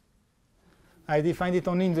 I defined it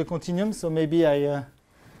only in the continuum, so maybe I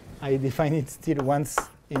define it still once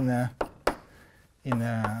in the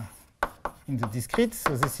discrete.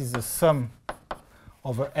 So this is the sum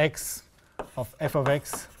over x of f of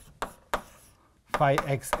x phi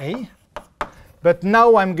xa. But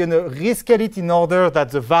now I'm going to rescale it in order that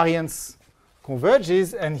the variance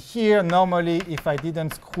converges. And here, normally, if I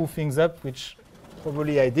didn't screw things up, which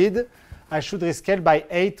probably I did, I should rescale by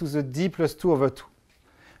a to the d plus 2 over 2.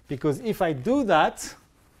 Because if I do that,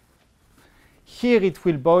 here it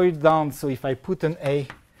will boil down. So if I put an a,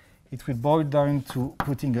 it will boil down to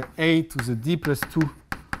putting an a to the d plus 2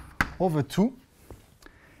 over 2.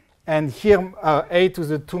 And here, a to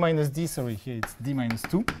the 2 minus d, sorry, here it's d minus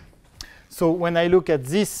 2. So when I look at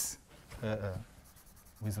this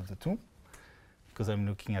without the 2, because I'm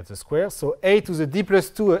looking at the square, so a to the d plus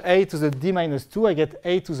 2, a to the d minus 2, I get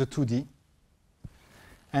a to the 2d.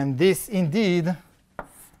 And this indeed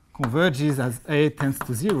converges as a tends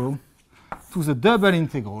to 0 to the double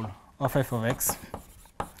integral of f of x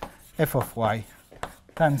f of y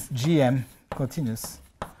times gm continuous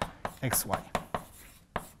xy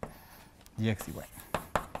dx dy.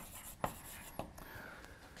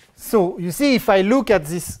 So you see, if I look at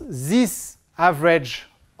this average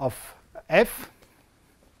of f,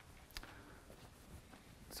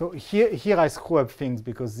 so here I screw up things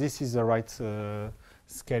because this is the right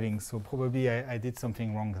scaling. So probably I did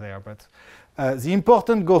something wrong there. But the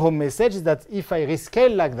important go-home message is that if I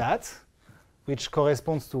rescale like that, which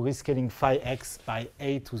corresponds to rescaling phi x by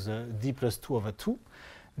a to the d plus 2 over 2,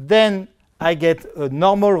 then I get a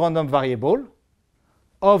normal random variable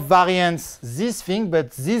of variance this thing,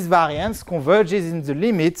 but this variance converges in the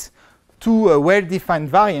limit to a well-defined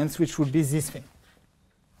variance, which would be this thing.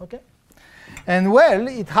 Okay? And well,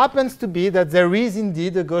 it happens to be that there is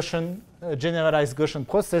indeed a Gaussian, generalized Gaussian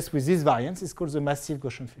process with this variance. It's called the massive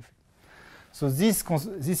Gaussian field. So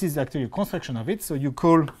this is actually a construction of it. So you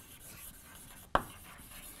call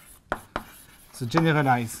the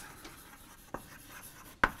generalized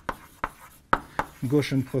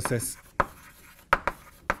Gaussian process.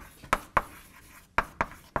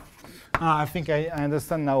 I think I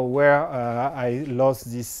understand now where I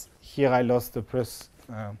lost this. Here I lost the plus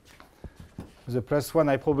one.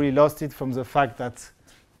 I probably lost it from the fact that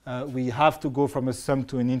we have to go from a sum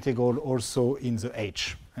to an integral also in the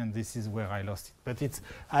h. And this is where I lost it. But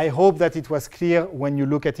I hope that it was clear when you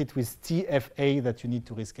look at it with TFA that you need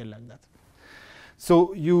to rescale like that.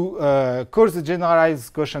 So you call the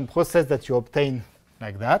generalized Gaussian process that you obtain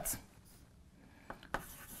like that.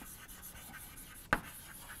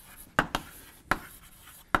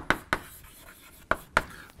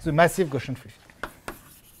 The massive Gaussian field.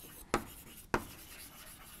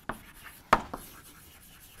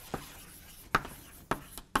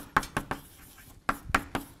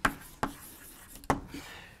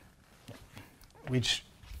 Which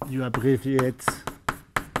you abbreviate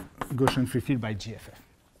Gaussian free field by GFF.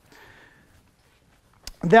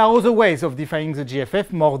 There are other ways of defining the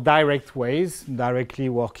GFF, more direct ways, directly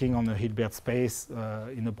working on a Hilbert space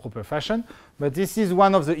in a proper fashion. But this is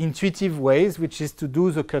one of the intuitive ways, which is to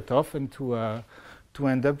do the cutoff and to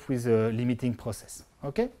end up with a limiting process.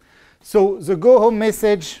 Okay? So the go-home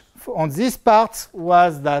message on this part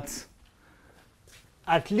was that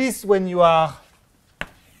at least when you are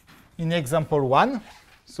in example 1,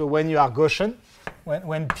 so when you are Gaussian,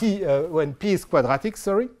 when P is quadratic,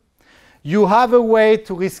 sorry, you have a way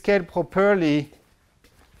to rescale properly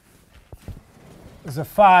the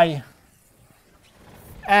phi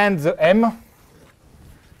and the m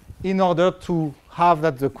in order to have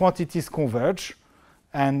that the quantities converge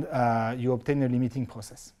and you obtain a limiting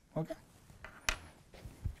process. Okay?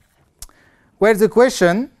 Well, the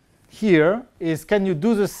question here is, can you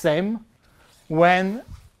do the same when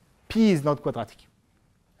P is not quadratic?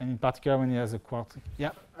 And in particular, when it has a quadratic.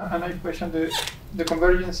 Yeah? And I question the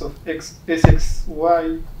convergence of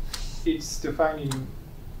Sxy, it's defined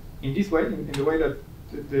in this way, in the way that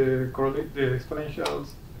the exponentials,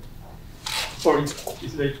 or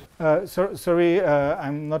it's like... sorry,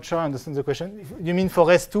 I'm not sure I understand the question. You mean for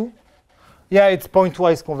S2? Yeah, it's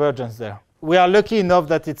pointwise convergence there. We are lucky enough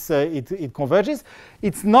that it converges.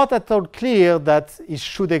 It's not at all clear that it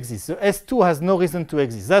should exist. So S2 has no reason to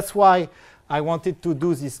exist. That's why I wanted to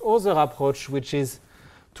do this other approach, which is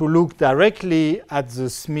to look directly at the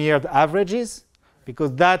smeared averages,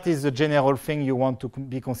 because that is the general thing you want to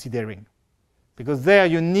be considering. Because there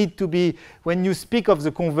you need to be, when you speak of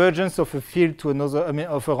the convergence of a field to another, I mean,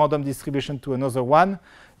 of a random distribution to another one,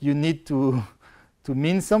 you need to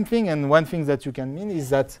mean something. And one thing that you can mean is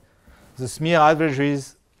that the smear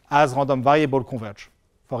averages as random variable converge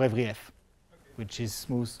for every f, which is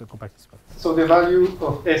smooth compact spot. So the value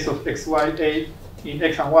of S of xy a in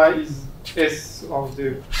x and y is S of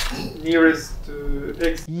the nearest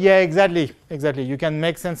x? Yeah, exactly. You can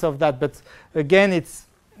make sense of that. But again, it's,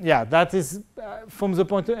 yeah, that is from the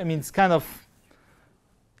point, I mean, it's kind of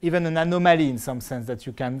even an anomaly in some sense that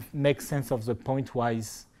you can make sense of the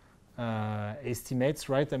pointwise estimates,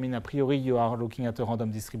 right? I mean, a priori, you are looking at a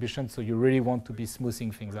random distribution, so you really want to be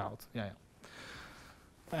smoothing things out. Yeah.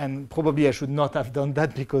 And probably I should not have done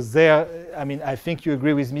that because there, I mean, I think you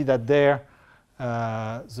agree with me that there,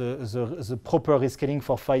 the proper rescaling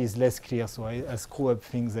for phi is less clear, so I screw up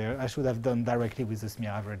things there. I should have done directly with the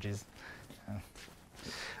smear averages.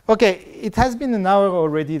 Okay, it has been an hour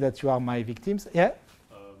already that you are my victims. Yeah?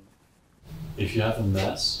 If you have a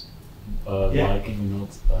mass, why can you not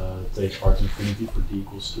take part infinity for d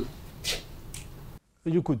equals 2?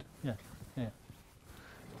 You could, yeah.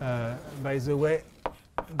 By the way,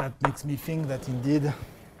 that makes me think that indeed,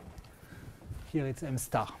 here it's m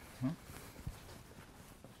star.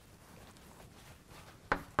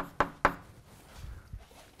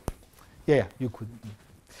 Yeah, you could.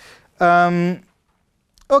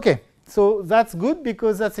 OK, so that's good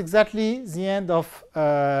because that's exactly the end of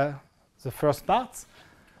the first part,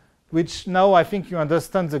 which now I think you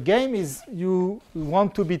understand the game is you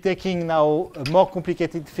want to be taking now a more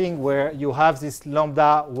complicated thing where you have this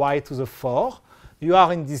lambda y to the 4. You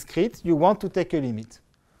are in discrete. You want to take a limit.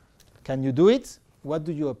 Can you do it? What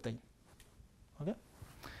do you obtain? Okay.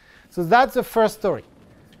 So that's the first story.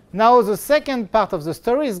 Now the second part of the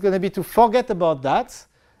story is going to be to forget about that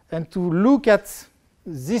and to look at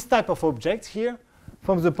this type of object here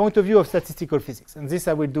from the point of view of statistical physics. And this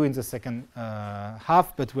I will do in the second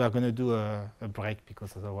half, but we are going to do a break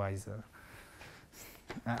because otherwise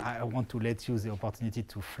I want to let you the opportunity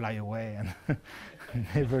to fly away and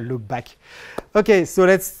never look back. OK, so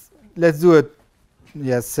let's do a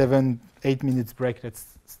 7-8 minutes break.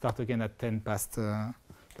 Let's start again at 10 past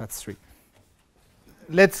 3.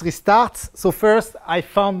 Let's restart. So first, I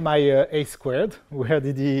found my a squared. Where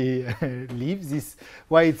did he leave? This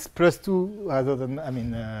why it's +2 rather than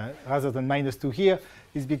rather than -2 here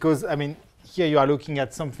is because here you are looking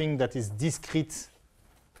at something that is discrete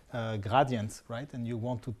gradient, right? And you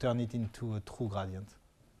want to turn it into a true gradient.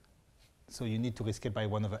 So you need to escape by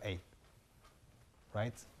 1/a,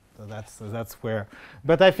 right? So that's where.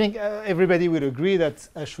 But I think everybody will agree that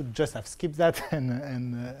I should just have skipped that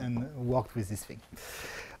and worked with this thing.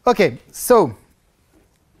 OK, so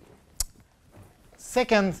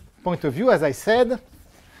second point of view, as I said,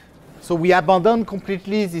 so we abandon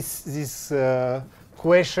completely this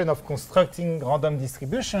question of constructing random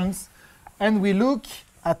distributions, and we look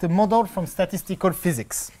at a model from statistical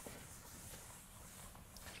physics.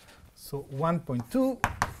 So 1.2.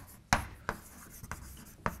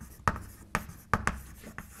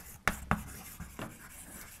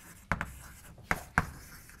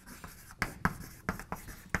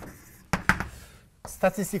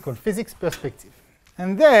 Statistical physics perspective.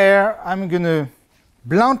 And there, I'm going to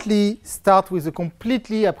bluntly start with a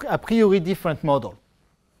completely a priori different model.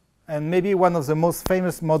 And maybe one of the most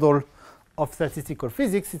famous models of statistical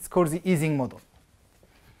physics, it's called the Ising model.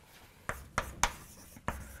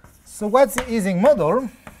 So what's the Ising model?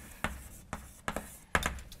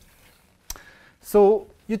 So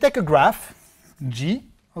you take a graph, G,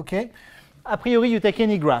 OK? A priori, you take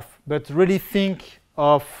any graph, but really think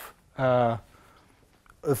of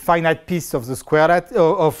a finite piece of the square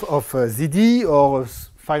of ZD or a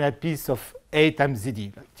finite piece of A times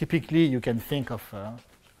ZD. Typically, you can think of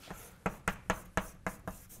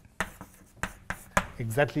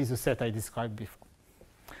exactly the set I described before.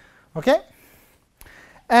 OK?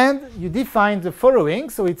 And you define the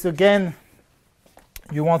following. So it's again,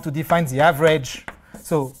 you want to define the average.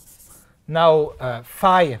 So now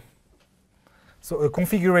phi, so a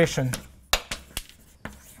configuration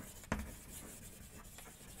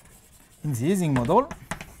in the Ising model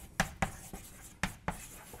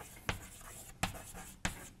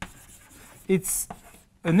it's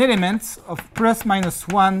an element of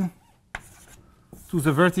 ±1 to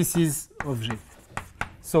the vertices of G.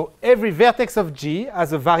 So every vertex of G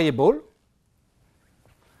has a variable,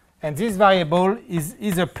 and this variable is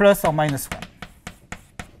either plus or minus 1.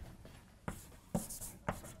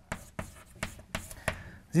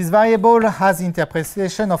 This variable has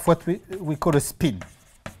interpretation of what we call a spin.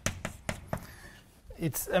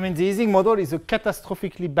 The Ising model is a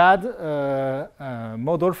catastrophically bad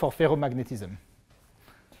model for ferromagnetism.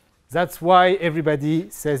 That's why everybody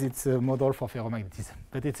says it's a model for ferromagnetism,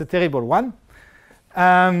 but it's a terrible one.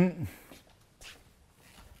 And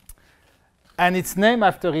it's named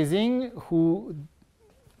after Ising, who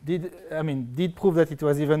did prove that it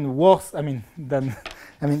was even worse.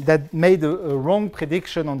 That made a wrong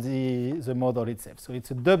prediction on the model itself. So it's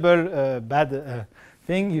a double bad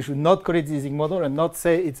thing. You should not call it the Ising model and not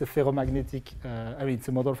say it's a ferromagnetic. It's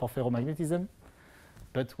a model for ferromagnetism.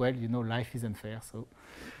 But well, life isn't fair, so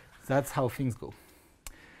that's how things go.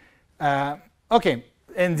 OK,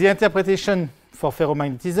 and the interpretation for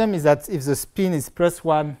ferromagnetism is that if the spin is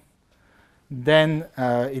 +1, then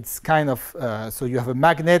it's kind of so you have a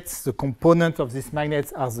magnet. The component of this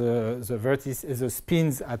magnet are the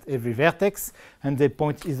spins at every vertex, and they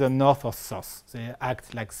point either north or south. They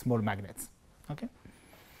act like small magnets. Okay.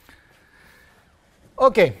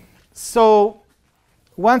 Okay. So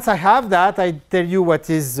once I have that, I tell you what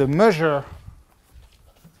is the measure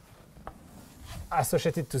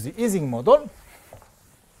associated to the Ising model.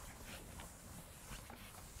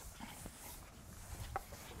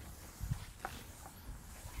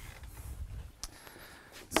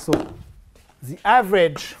 So the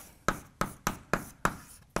average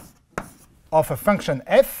of a function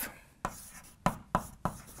f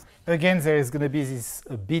again, there is going to be this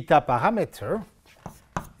beta parameter.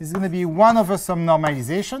 It's going to be 1 over some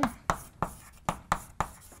normalization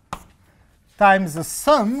times the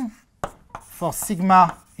sum for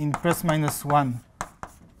sigma in plus minus 1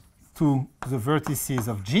 to the vertices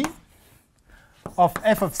of G of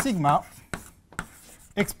f of sigma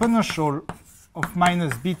exponential of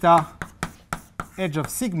minus beta edge of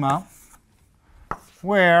sigma,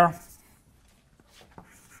 where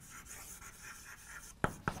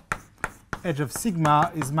edge of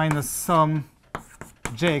sigma is minus sum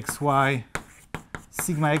jxy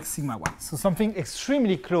sigma x sigma y. So something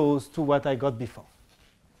extremely close to what I got before,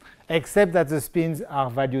 except that the spins are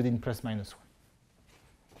valued in plus minus 1.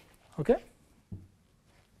 Okay?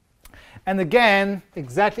 And again,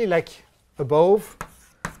 exactly like above,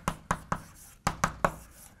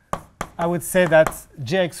 I would say that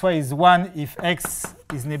jxy is 1 if x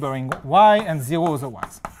is neighboring y and 0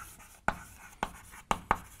 otherwise.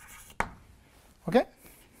 Okay?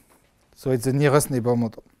 So it's the nearest neighbor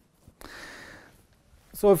model.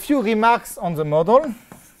 So a few remarks on the model.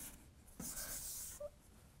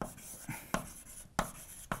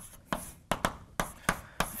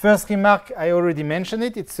 First remark, I already mentioned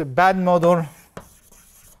it. It's a bad model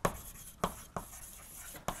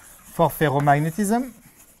for ferromagnetism.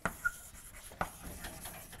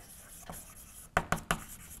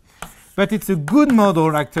 But it's a good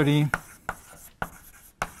model, actually,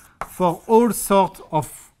 for all sorts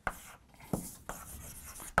of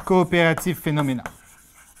cooperative phenomena.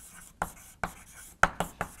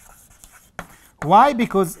 Why?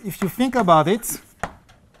 Because if you think about it,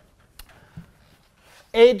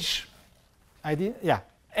 age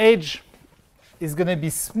is going to be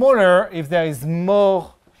smaller if there is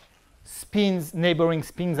more spins, neighboring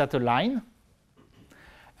spins at a line.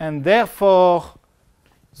 And therefore,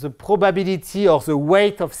 the probability or the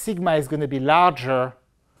weight of sigma is going to be larger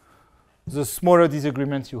the smaller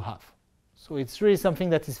disagreements you have. So it's really something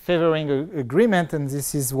that is favoring agreement, and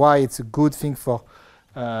this is why it's a good thing for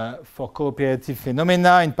cooperative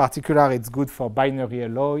phenomena. In particular, it's good for binary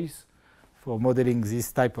alloys, for modeling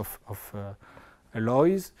this type of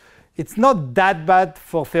alloys. It's not that bad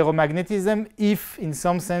for ferromagnetism if, in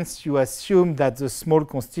some sense, you assume that the small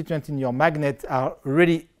constituents in your magnet are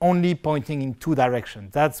really only pointing in two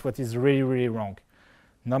directions. That's what is really, really wrong.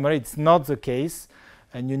 Normally, it's not the case,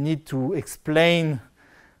 and you need to explain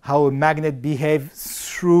how a magnet behaves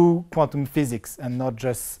through quantum physics and not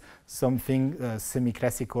just something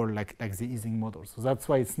semi-classical like the Ising model. So that's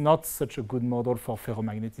why it's not such a good model for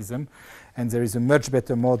ferromagnetism. And there is a much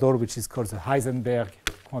better model, which is called the Heisenberg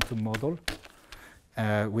quantum model,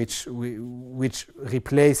 which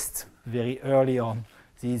replaced very early on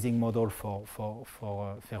the Ising model for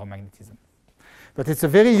ferromagnetism. But it's a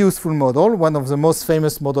very useful model, one of the most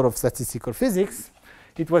famous models of statistical physics.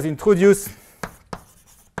 It was introduced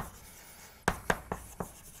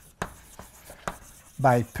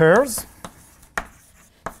by Peirce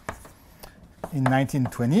in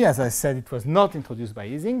 1920. As I said, it was not introduced by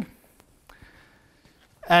Ising.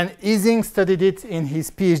 And Ising studied it in his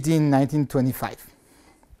PhD in 1925.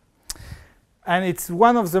 And it's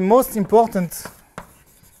one of the most important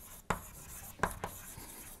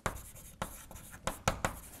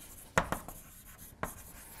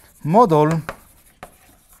model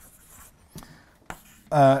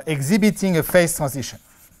exhibiting a phase transition.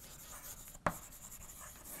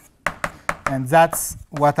 And that's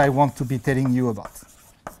what I want to be telling you about.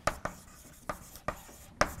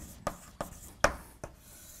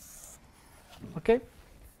 Okay?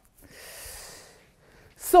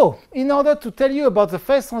 So, in order to tell you about the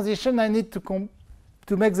phase transition, I need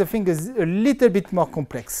to make the thing a little bit more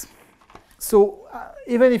complex. So,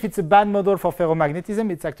 even if it's a bad model for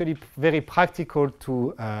ferromagnetism, it's actually very practical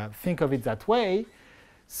to think of it that way.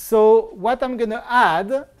 So, what I'm going to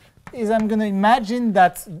add is I'm going to imagine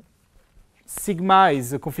that sigma is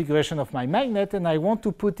the configuration of my magnet, and I want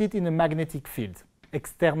to put it in a magnetic field,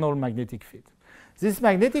 external magnetic field. This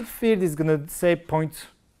magnetic field is going to say point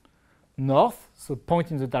north, so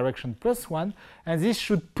point in the direction +1, and this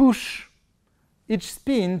should push each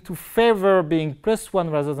spin to favor being +1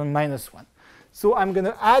 rather than -1. So I'm going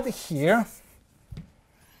to add here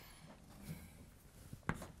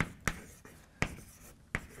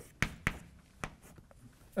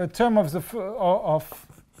a term of the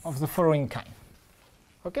following kind.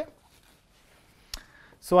 Okay?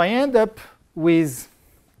 So I end up with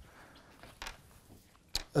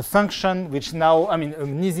a function which now,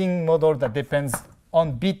 an Ising model that depends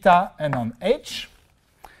on beta and on h.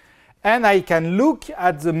 And I can look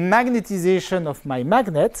at the magnetization of my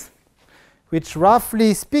magnet, which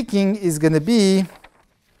roughly speaking is going to be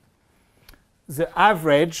the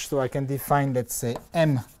average, so I can define, let's say,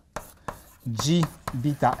 m g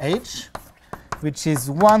beta h, which is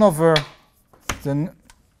 1 over the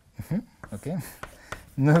okay,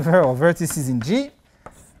 number of vertices in G,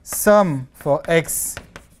 sum for x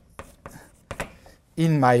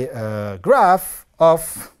in my graph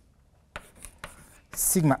of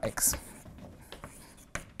sigma x.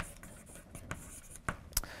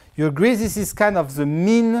 You agree this is kind of the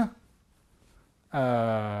mean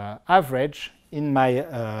average in my,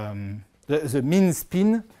 the mean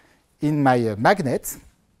spin in my magnet.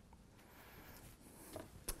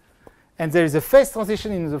 And there is a phase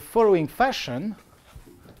transition in the following fashion,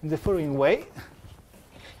 in the following way.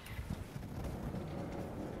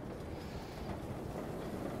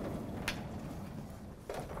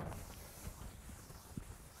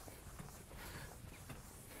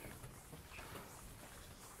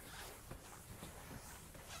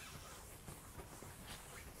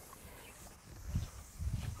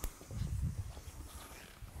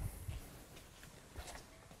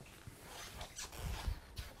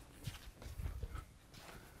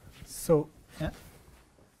 So, yeah.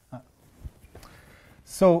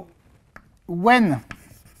 So when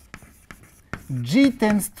G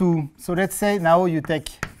tends to, so let's say now you take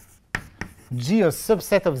G, a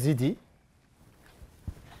subset of ZD,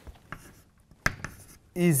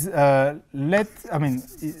 is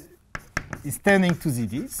is tending to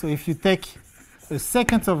ZD. So if you take a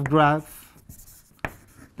second of graph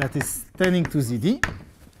that is tending to ZD,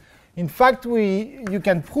 in fact you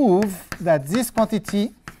can prove that this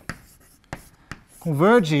quantity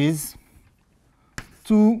converges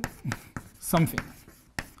to something.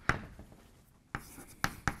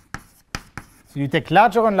 So you take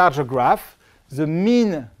larger and larger graph, the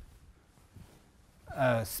mean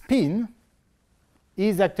spin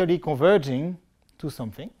is actually converging to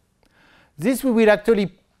something. This we will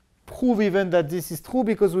actually prove even that this is true,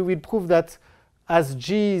 because we will prove that as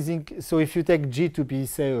G is, so if you take G to be,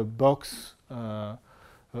 say, a box, a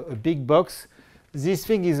big box, this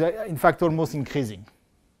thing is in fact almost increasing.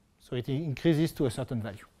 So it increases to a certain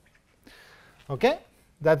value. Okay,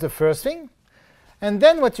 that's the first thing. And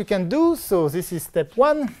then what you can do, so this is step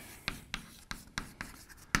 1.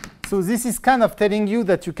 So this is kind of telling you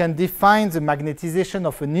that you can define the magnetization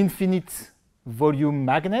of an infinite volume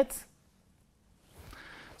magnet.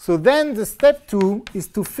 So then the step 2 is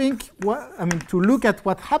to think, to look at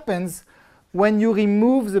what happens when you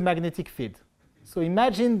remove the magnetic field. So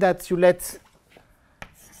imagine that you let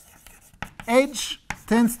H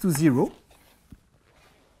tends to 0.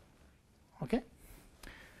 Okay.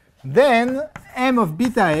 Then m of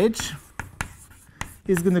beta h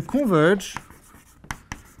is going to converge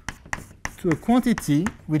to a quantity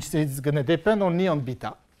which is going to depend only on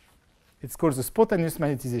beta. It's called the spontaneous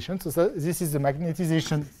magnetization. So this is the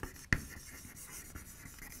magnetization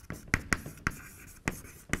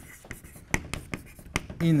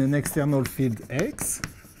in an external field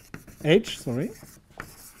H, sorry.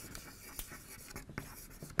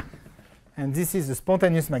 And this is the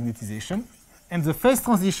spontaneous magnetization. And the phase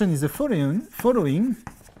transition is the following.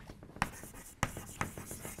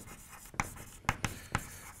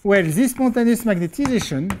 Well, this spontaneous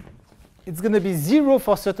magnetization, it's going to be 0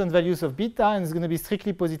 for certain values of beta, and it's going to be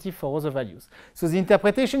strictly positive for other values. So the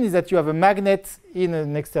interpretation is that you have a magnet in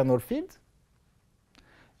an external field.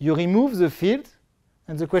 You remove the field,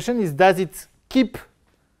 and the question is, does it keep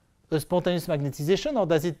a spontaneous magnetization or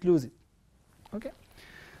does it lose it? Okay.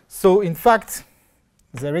 So in fact,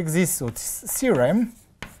 there exists, so this theorem,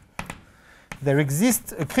 there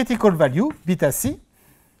exists a critical value, beta c.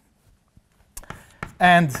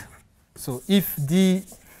 And so if d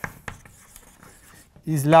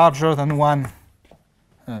is larger than 1,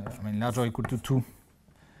 larger or equal to 2,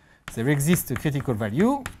 there exists a critical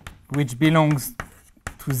value which belongs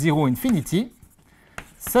to 0 infinity,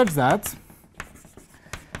 such that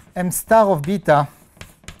m star of beta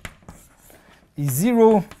is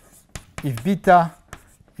 0 if beta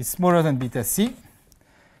is smaller than beta c,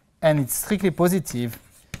 and it's strictly positive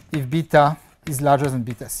if beta is larger than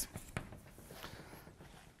beta c.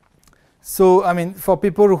 So, for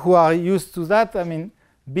people who are used to that,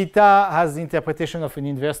 beta has the interpretation of an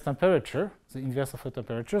inverse temperature, the inverse of a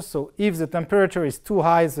temperature. So if the temperature is too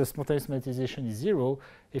high, the spontaneous magnetization is 0.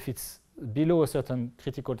 If it's below a certain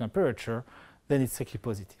critical temperature, then it's strictly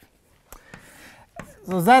positive.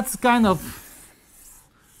 So that's kind of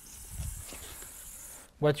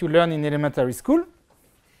what you learn in elementary school.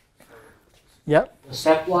 Yeah?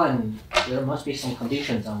 Step 1, there must be some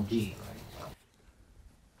conditions on G,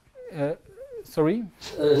 right? Sorry?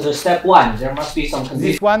 The step 1, there must be some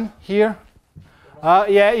conditions. This one here?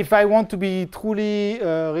 Yeah, if I want to be truly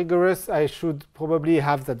rigorous, I should probably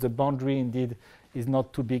have that the boundary indeed is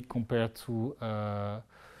not too big compared to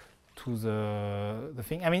the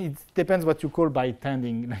thing. I mean, it depends what you call by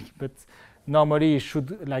tending, like, but normally it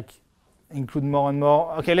should like include more and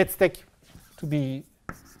more. Okay, let's take, to be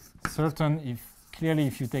certain, if clearly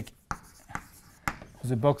if you take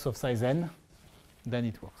the box of size n, then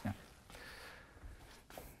it works. Yeah.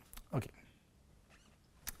 Okay.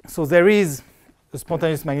 So there is a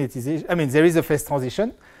spontaneous magnetization. I mean, there is a phase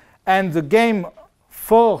transition, and the game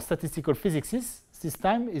for statistical physics this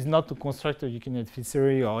time is not to construct a Euclidean field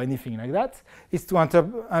theory or anything like that. It's to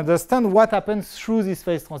understand what happens through this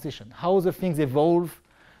phase transition, how the things evolve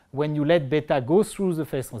when you let beta go through the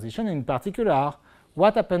phase transition, and in particular,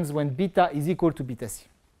 what happens when beta is equal to beta c.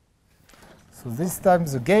 So this time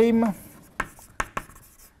the game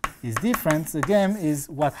is different. The game is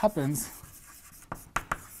what happens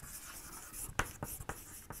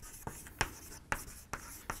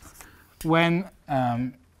when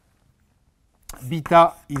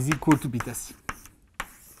beta is equal to beta c.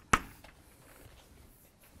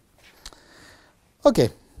 Okay.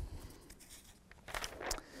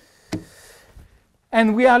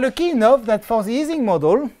 And we are lucky enough that for the Ising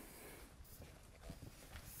model,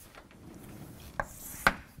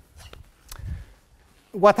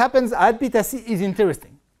 what happens at beta c is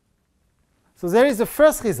interesting. So there is a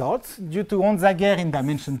first result due to Onzager in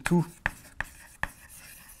dimension 2.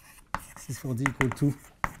 This is for d equal to,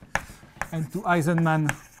 and to Eisenman,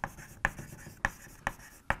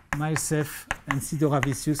 myself, and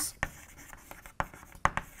Sidoravicius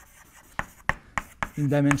in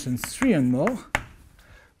dimensions 3 and more,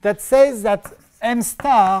 that says that m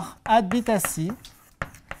star at beta c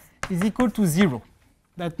is equal to 0.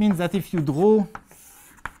 That means that if you draw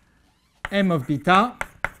m of beta,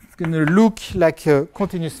 it's going to look like a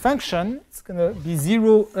continuous function. It's going to be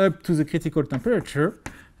 0 up to the critical temperature,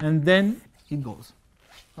 and then it goes.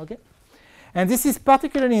 Okay? And this is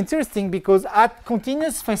particularly interesting because at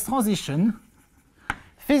continuous phase transition,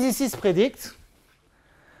 physicists predict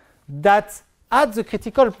that at the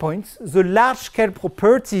critical point, the large-scale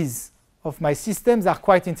properties of my systems are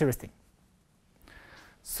quite interesting.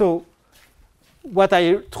 So what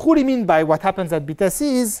I truly mean by what happens at beta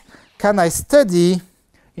c is, can I study,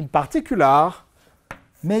 in particular,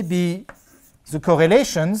 maybe the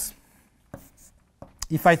correlations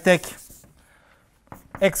if I take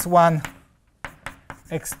x1,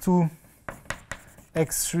 x2,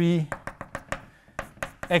 x3,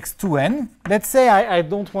 x2n. Let's say I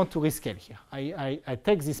don't want to rescale here. I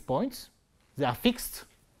take these points. They are fixed.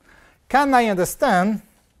 Can I understand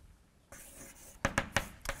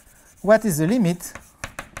what is the limit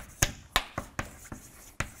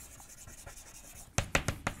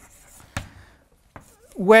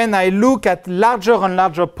when I look at larger and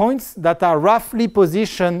larger points that are roughly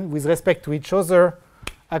positioned with respect to each other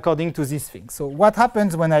according to this thing? So what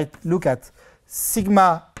happens when I look at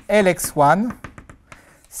sigma Lx1,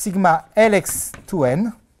 sigma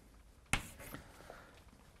Lx2n,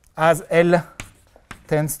 as L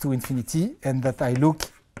tends to infinity, and that I look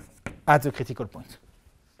at the critical point?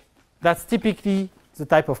 That's typically the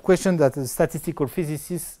type of question that a statistical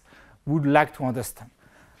physicist would like to understand.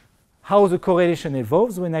 How the correlation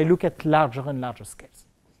evolves when I look at larger and larger scales.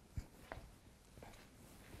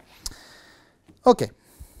 Okay.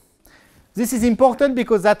 This is important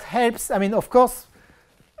because that helps. I mean, of course,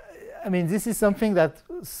 this is something that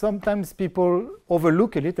sometimes people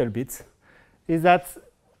overlook a little bit, is that,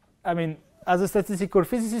 as a statistical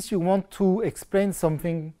physicist, you want to explain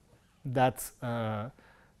something that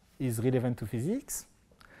is relevant to physics.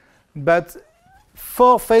 But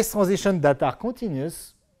for phase transitions that are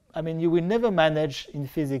continuous, you will never manage in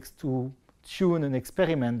physics to tune an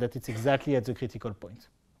experiment that it's exactly at the critical point.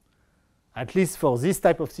 At least for this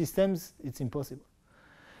type of systems, it's impossible.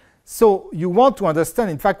 So you want to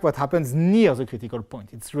understand, in fact, what happens near the critical point.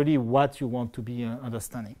 It's really what you want to be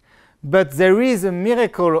understanding. But there is a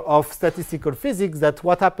miracle of statistical physics that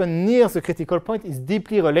what happened near the critical point is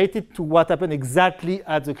deeply related to what happened exactly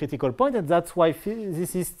at the critical point, and that's why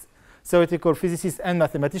physicists, theoretical physicists, and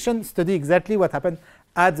mathematicians study exactly what happened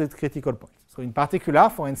at the critical point. So in particular,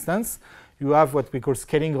 for instance, you have what we call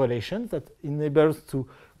scaling relations that enables to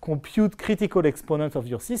compute critical exponents of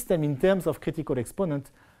your system in terms of critical exponent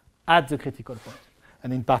at the critical point.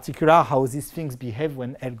 And in particular, how these things behave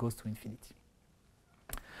when L goes to infinity.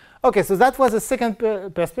 Okay, so that was the second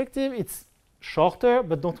perspective. It's shorter,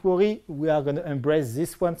 but don't worry, we are going to embrace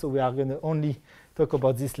this one, so we are going to only talk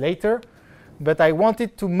about this later. But I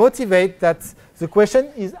wanted to motivate that the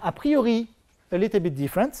question is a priori a little bit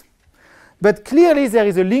different. But clearly there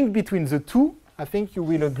is a link between the two I think you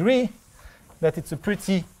will agree that it's a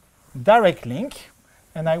pretty direct link,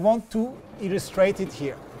 and I want to illustrate it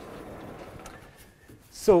here.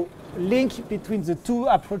 So, link between the two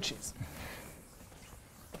approaches.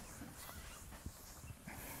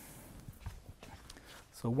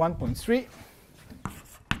 So 1.3.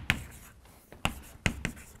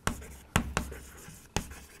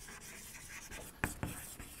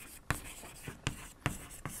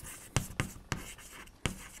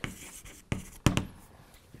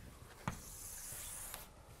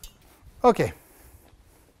 Okay.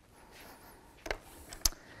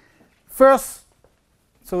 First,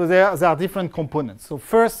 so there are different components. So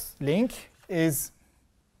first link is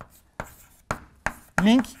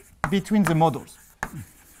link between the models.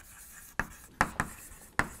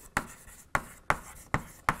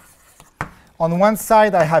 On one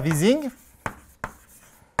side, I have Ising.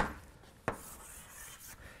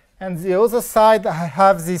 And the other side, I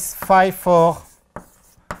have this phi-4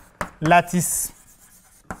 lattice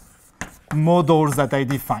models that I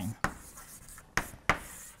define.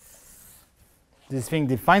 This thing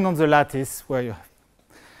defined on the lattice where you have.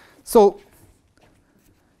 So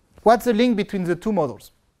what's the link between the two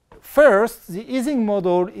models? First, the Ising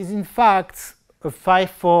model is in fact a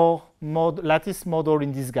phi-4 lattice model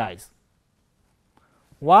in disguise.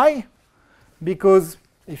 Why? Because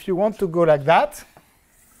if you want to go like that,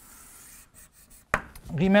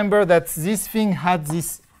 remember that this thing had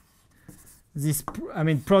this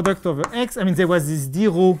product over x. There was this d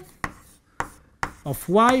rho of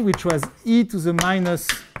y, which was e to the minus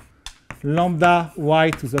lambda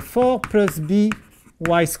y to the 4 plus b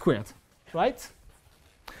y squared, right?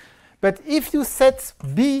 But if you set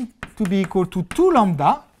b to be equal to 2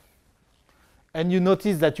 lambda, and you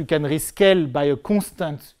notice that you can rescale by a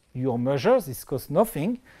constant your measures, this costs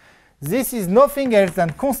nothing. This is nothing else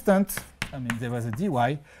than constant, there was a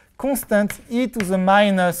dy, constant e to the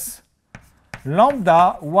minus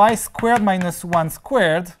lambda y squared minus 1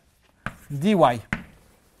 squared dy.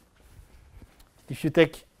 If you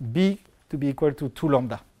take b to be equal to 2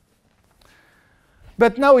 lambda.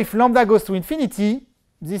 But now if lambda goes to infinity,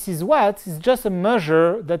 this is what? It's just a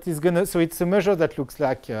measure that is going to, so it's a measure that looks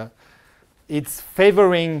like it's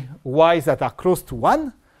favoring y's that are close to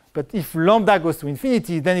 1. But if lambda goes to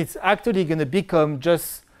infinity, then it's actually going to become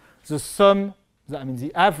just the sum,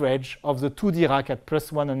 the average of the 2 Dirac at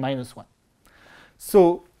 +1 and -1.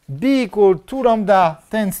 So b equal 2 lambda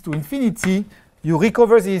tends to infinity, you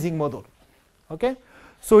recover the Ising model. Okay?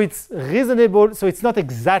 So it's reasonable. So it's not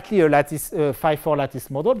exactly a lattice, phi-4 lattice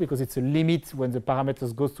model because it's a limit when the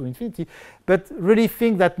parameters goes to infinity. But really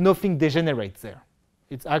think that nothing degenerates there.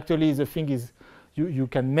 It's actually the thing is you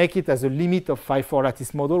can make it as a limit of phi-4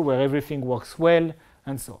 lattice model where everything works well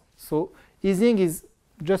and so on. So Ising is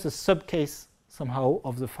just a subcase somehow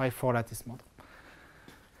of the phi-4 lattice model.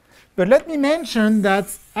 But let me mention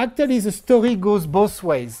that actually the story goes both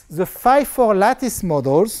ways. The phi-4 lattice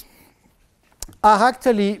models are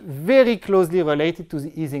actually very closely related to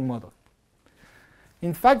the Ising model.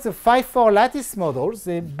 In fact, the phi-4 lattice models,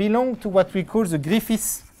 they belong to what we call the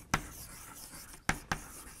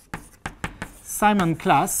Griffith-Simon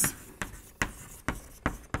class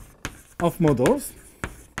of models.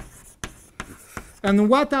 And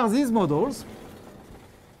what are these models?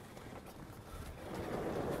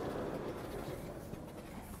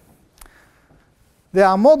 They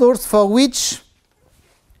are models for which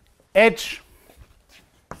edge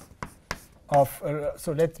of,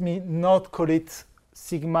 so let me not call it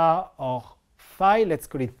sigma or phi, let's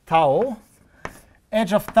call it tau.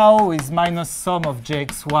 Edge of tau is minus sum of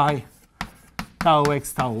jxy, tau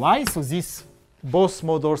x, tau y. So this, both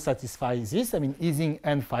models satisfy this, Ising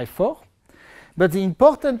and phi-4. But the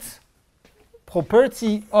important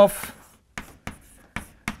property of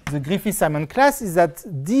the Griffith-Simon class is that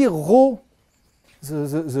d rho,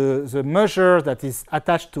 the measure that is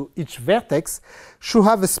attached to each vertex, should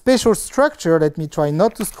have a special structure. Let me try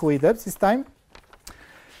not to screw it up this time.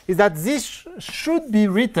 Is that this should be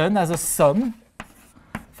written as a sum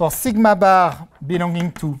for sigma bar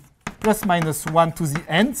belonging to plus minus 1 to the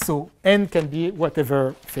n. So n can be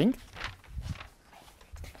whatever thing.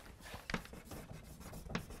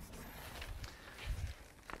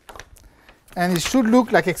 And it should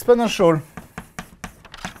look like exponential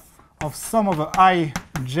of sum over I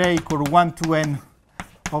j equal 1 to n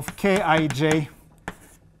of k I j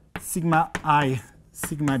sigma I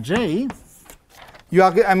sigma j.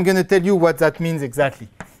 I'm going to tell you what that means exactly.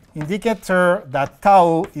 Indicator that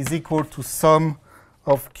tau is equal to sum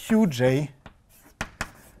of qj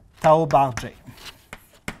tau bar j.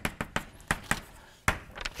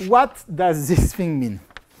 What does this thing mean?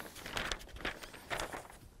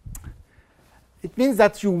 It means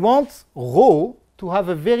that you want rho to have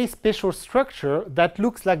a very special structure that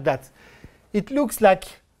looks like that. It looks like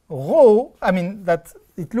rho, I mean, that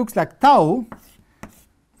it looks like tau.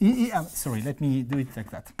 Sorry, let me do it like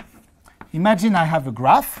that. Imagine I have a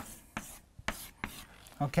graph,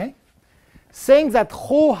 okay, saying that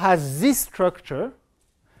rho has this structure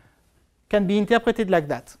can be interpreted like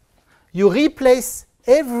that. You replace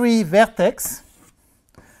every vertex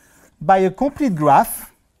by a complete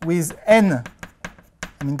graph with n,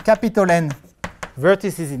 I mean capital N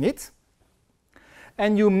vertices in it,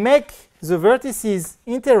 and you make the vertices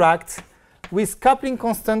interact with coupling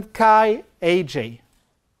constant Kij,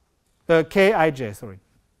 Kij, sorry.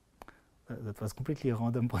 That was completely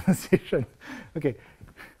random pronunciation. Okay.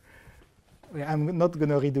 I'm not going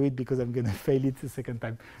to redo it because I'm going to fail it the second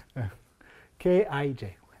time.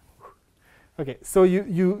 Kij. Okay, so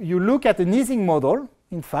you look at an Ising model,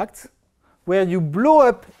 in fact, where you blow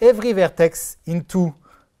up every vertex into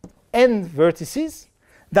n vertices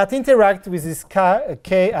that interact with this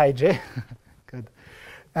Kij. Good.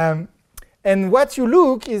 And what you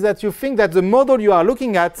look is that you think that the model you are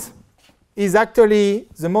looking at is actually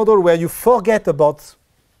the model where you forget about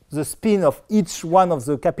the spin of each one of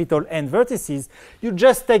the capital N vertices. You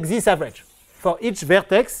just take this average. For each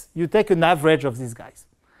vertex, you take an average of these guys.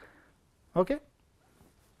 Okay?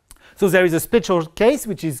 So there is a special case,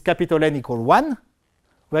 which is capital N equal 1,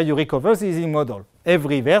 where you recover the Ising model.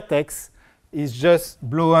 Every vertex is just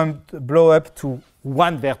blow up to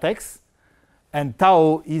one vertex, and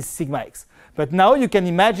tau is sigma x. But now you can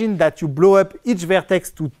imagine that you blow up each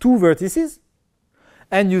vertex to two vertices,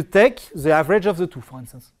 and you take the average of the two, for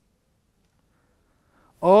instance.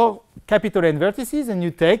 Or capital N vertices, and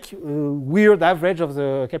you take a weird average of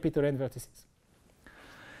the capital N vertices.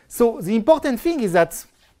 So the important thing is that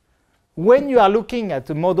when you are looking at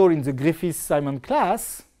a model in the Griffith-Simon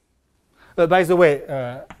class, by the way,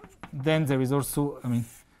 then there is also, I mean,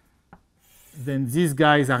 then these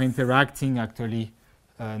guys are interacting actually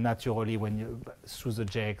naturally when you through the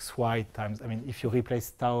jxy times. I mean, if you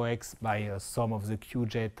replace tau x by a sum of the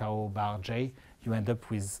qj tau bar j, you end up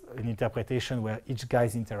with an interpretation where each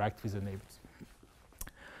guys interact with the neighbors.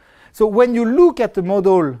 So when you look at the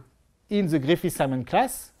model in the Griffith-Simon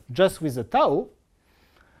class, just with the tau,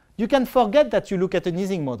 you can forget that you look at an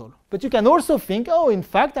Ising model. But you can also think, oh, in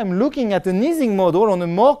fact, I'm looking at an Ising model on a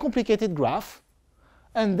more complicated graph,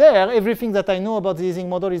 and there, everything that I know about the Ising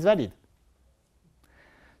model is valid.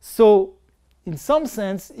 So in some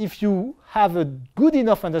sense, if you have a good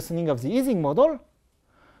enough understanding of the Ising model,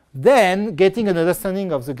 then getting an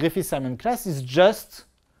understanding of the Griffith-Simon class is just,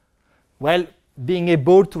 well, being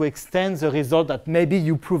able to extend the result that maybe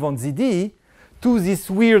you prove on ZD to this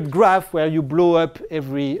weird graph where you blow up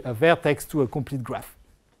every vertex to a complete graph.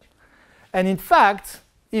 And in fact,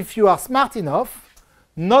 if you are smart enough,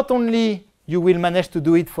 not only you will manage to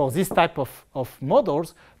do it for this type of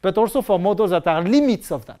models, but also for models that are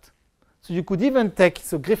limits of that. So you could even take,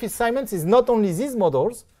 so Griffith-Simon is not only these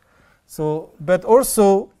models, so, but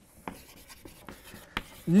also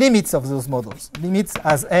limits of those models, limits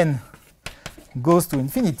as n goes to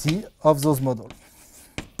infinity of those models.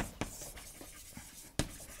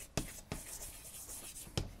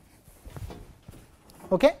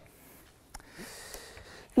 Okay?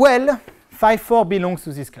 Well, phi4 belongs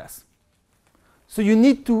to this class. So you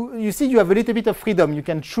need to, you see, you have a little bit of freedom. You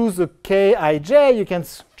can choose a Kij, you can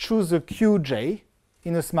choose a Qj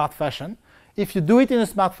in a smart fashion. If you do it in a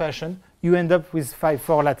smart fashion, you end up with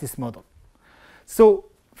phi4 lattice model. So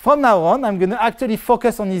from now on, I'm going to actually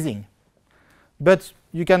focus on Ising. But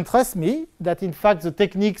you can trust me that, in fact, the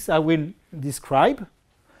techniques I will describe,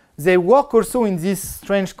 they work also in this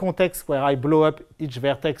strange context where I blow up each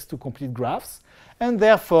vertex to complete graphs, and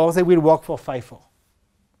therefore they will work for phi4.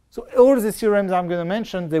 So all the theorems I'm going to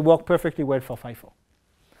mention, they work perfectly well for phi4.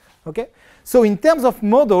 Okay? So in terms of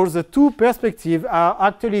models, the two perspectives are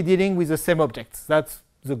actually dealing with the same objects. That's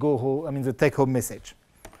the go-home, I mean the take-home message.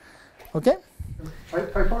 Okay?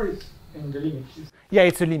 Phi4 is in the limit. Yeah,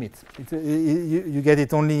 it's a limit. It's you get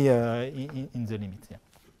it only in the limit. Yeah.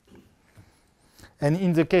 And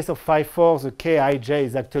in the case of phi4, the Kij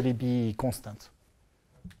is actually be constant.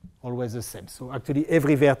 Always the same. So actually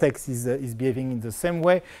every vertex is behaving in the same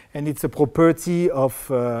way, and it's a property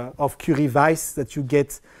of Curie-Weiss that you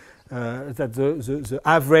get that the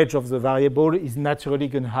average of the variable is naturally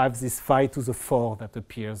going to have this phi to the 4 that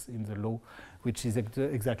appears in the law, which is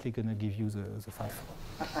exactly going to give you the phi4.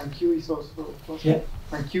 And Q is also constant?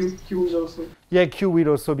 Yeah. And Q is also? Yeah, Q will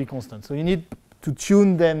also be constant. So you need to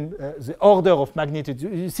tune them, the order of magnitude.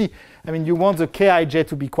 You see, I mean, you want the Kij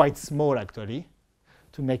to be quite small, actually,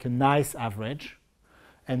 to make a nice average.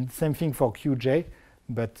 And same thing for Qj,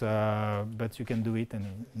 but you can do it.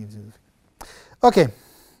 OK.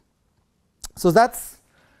 So that's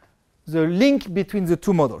the link between the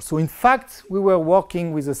two models. So in fact, we were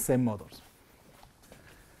working with the same models.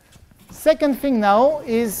 Second thing now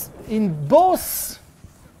is in both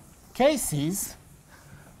cases,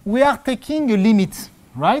 we are taking a limit,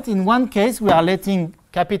 right? In one case, we are letting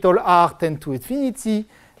capital R tend to infinity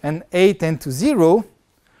and A tend to 0.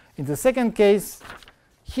 In the second case,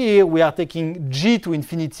 here we are taking G to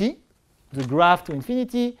infinity, the graph to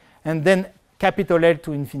infinity, and then capital L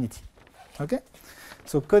to infinity. Okay?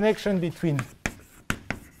 So connection between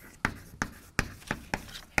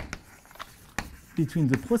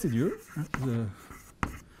the procedure, the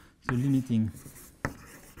limiting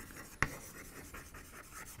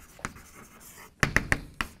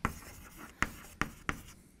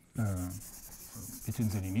between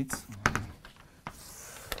the limits.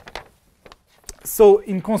 So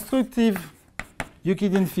in constructive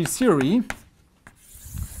Euclidean field theory,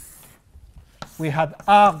 we had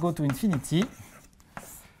R go to infinity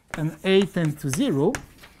and A tends to 0.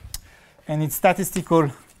 And in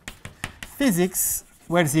statistical physics,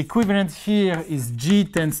 well, the equivalent here is G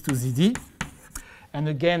tends to ZD. And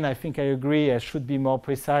again, I think I agree, I should be more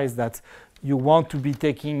precise that you want to be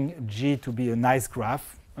taking G to be a nice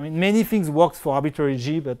graph. I mean, many things works for arbitrary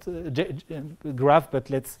G, but graph, but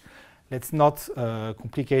let's not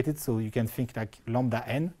complicate it, so you can think like lambda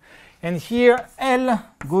n. And here, L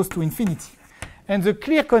goes to infinity. And the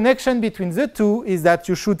clear connection between the two is that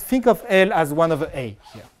you should think of L as 1 over A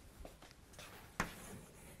here.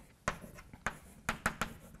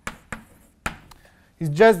 It's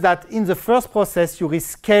just that in the first process, you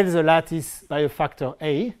rescale the lattice by a factor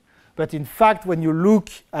A. But in fact, when you look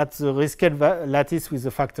at the rescaled lattice with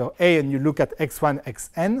the factor A and you look at x1,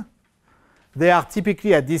 xn, they are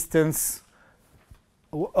typically at distance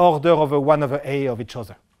order over 1 over A of each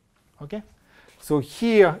other. Okay? So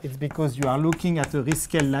here, it's because you are looking at a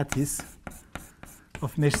rescaled lattice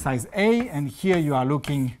of mesh size A, and here you are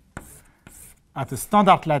looking at a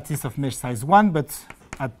standard lattice of mesh size 1, but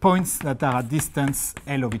at points that are at distance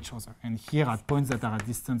L of each other, and here at points that are at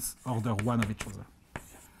distance order 1 of each other.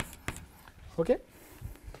 Okay?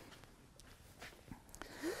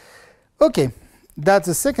 Okay, that's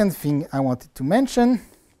the second thing I wanted to mention.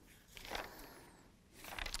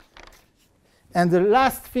 And the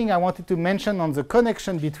last thing I wanted to mention on the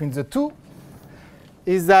connection between the two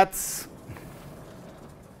is that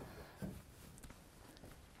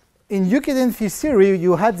in Euclidean field theory,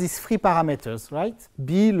 you had these three parameters, right?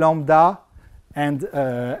 B, lambda,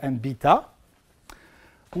 and beta.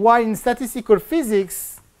 While in statistical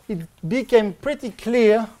physics, it became pretty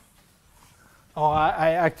clear, or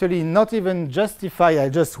I actually not even justify, I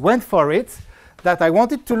just went for it, that I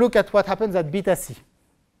wanted to look at what happens at beta c.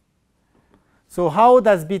 So how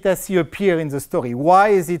does beta c appear in the story? Why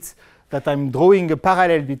is it that I'm drawing a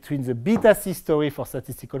parallel between the beta c story for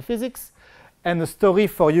statistical physics and a story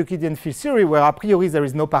for Euclidean field theory where a priori there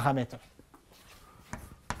is no parameter?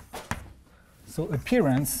 So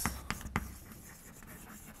appearance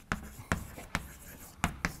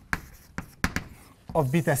of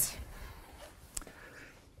beta c.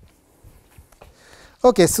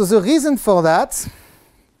 Okay, so the reason for that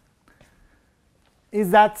is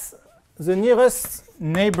that the nearest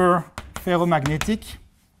neighbor ferromagnetic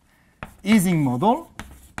Ising model,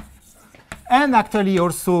 and actually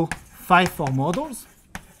also 5-4 models,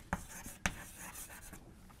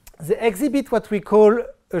 they exhibit what we call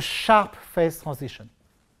a sharp phase transition.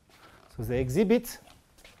 So they exhibit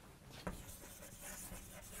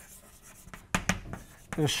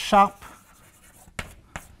a sharp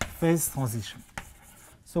phase transition.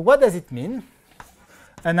 So what does it mean?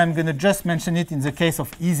 And I'm going to just mention it in the case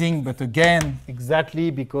of Ising, but again,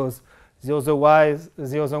 exactly because the other one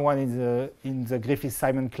in the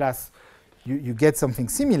Griffith-Simon class, you get something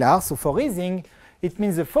similar. So for Ising, it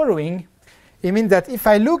means the following. It means that if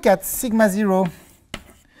I look at sigma 0,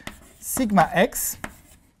 sigma x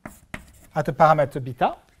at a parameter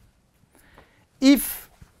beta,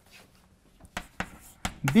 if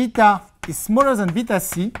beta is smaller than beta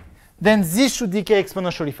c, then this should decay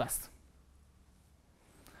exponentially fast.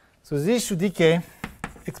 So this should decay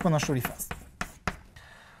exponentially fast.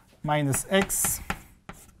 Minus x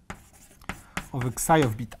over psi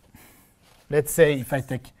of beta. Let's say if I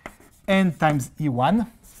take n times E1, it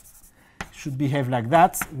should behave like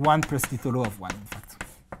that, 1 plus little o of 1, in fact.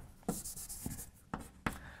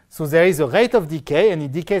 So there is a rate of decay, and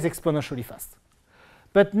it decays exponentially fast.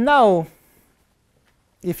 But now,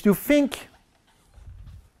 if you think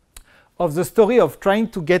of the story of trying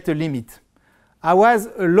to get a limit, I was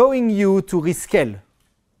allowing you to rescale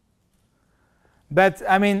But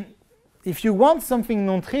I mean, if you want something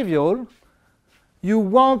non-trivial, you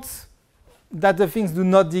want that the things do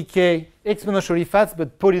not decay exponentially fast,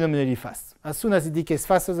 but polynomially fast. As soon as it decays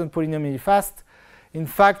faster than polynomially fast, in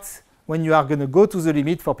fact, when you are going to go to the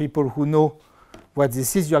limit, for people who know what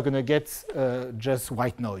this is, you are going to get just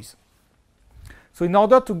white noise. So in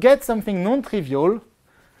order to get something non-trivial,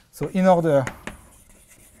 so in order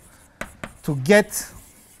to get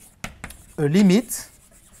a limit,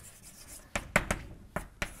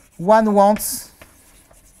 one wants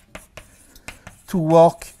to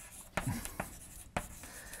work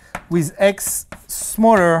with x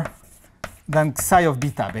smaller than psi of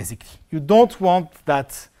beta, basically. You don't want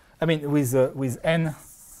that, I mean, with n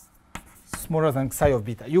smaller than psi of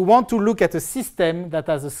beta. You want to look at a system that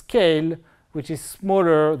has a scale which is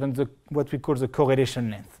smaller than what we call the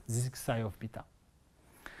correlation length, this is psi of beta.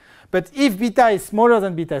 But if beta is smaller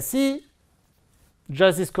than beta c,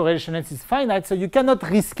 just this correlation length is finite, so you cannot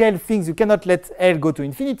rescale things. You cannot let L go to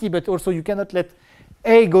infinity, but also you cannot let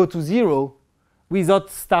A go to 0 without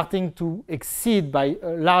starting to exceed by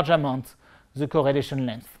a large amount the correlation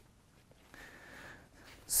length.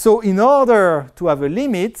 So in order to have a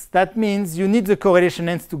limit, that means you need the correlation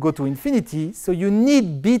length to go to infinity, so you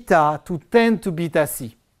need beta to tend to beta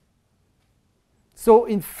c. So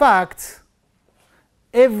in fact,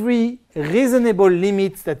 every reasonable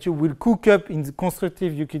limit that you will cook up in the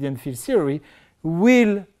constructive Euclidean field theory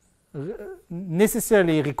will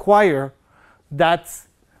necessarily require that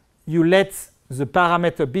you let the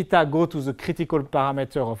parameter beta go to the critical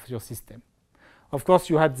parameter of your system. Of course,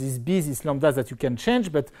 you had these b's, these lambdas that you can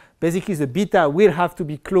change, but basically the beta will have to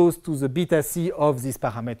be close to the beta c of this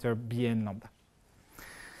parameter bn lambda.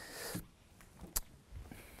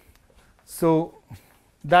 So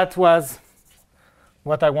that was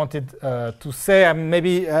what I wanted to say. And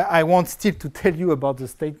maybe I want still to tell you about the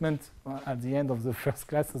statement at the end of the first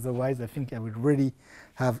class. Otherwise, I think I will really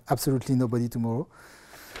have absolutely nobody tomorrow.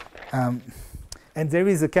 And there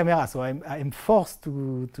is a camera, so I'm forced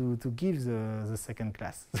to give the second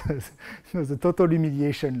class. The total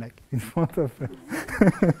humiliation, like in front of.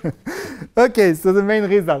 Okay, so the main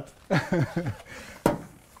result.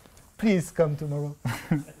 Please come tomorrow,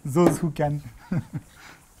 those who can.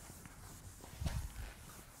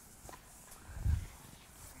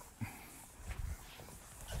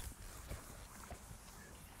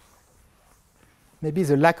 Maybe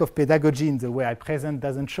the lack of pedagogy in the way I present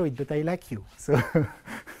doesn't show it, but I like you. So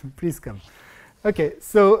please come. OK,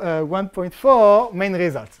 so 1.4, main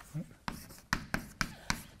result.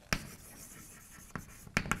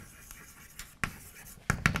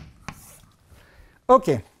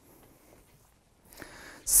 OK.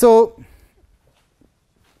 So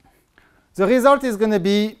the result is going to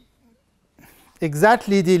be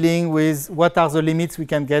exactly dealing with what are the limits we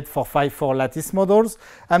can get for 5-4 lattice models.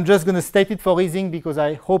 I'm just going to state it for Ising because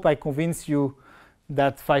I hope I convince you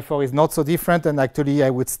that 5-4 is not so different. And actually, I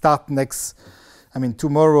would start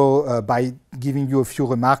tomorrow by giving you a few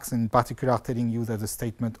remarks, and in particular telling you that the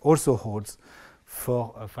statement also holds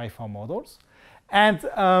for 5-4 models. And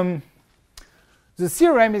the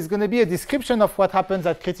theorem is going to be a description of what happens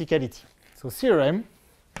at criticality. So theorem,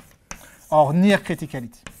 or near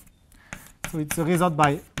criticality. So it's a result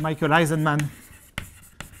by Michael Eisenman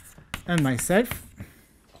and myself.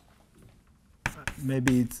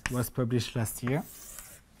 Maybe it was published last year.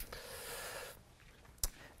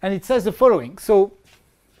 And it says the following. So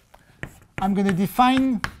I'm going to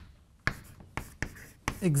define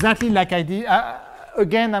exactly like I did.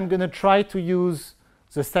 Again, I'm going to try to use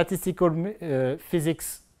the statistical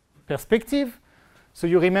physics perspective. So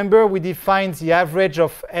you remember we defined the average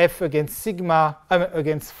of f against sigma,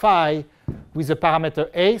 against phi, with the parameter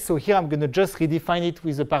a. So here I'm going to just redefine it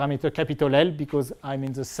with the parameter capital L because I'm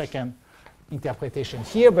in the second interpretation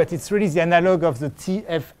here. But it's really the analog of the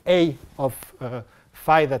TFA of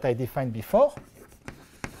phi that I defined before.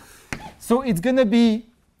 So it's going to be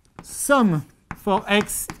sum for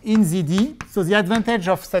x in ZD. So the advantage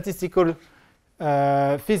of statistical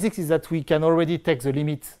physics is that we can already take the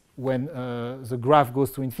limit when the graph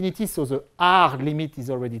goes to infinity. So the R limit is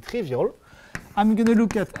already trivial. I'm going to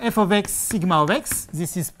look at f of x, sigma of x.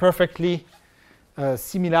 This is perfectly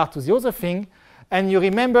similar to the other thing. And you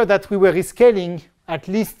remember that we were rescaling, at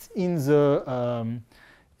least in the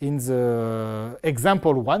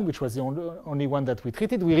example one, which was the only one that we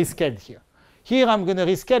treated, we rescaled here. Here I'm going to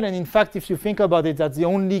rescale, and in fact, if you think about it, that's the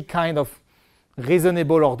only kind of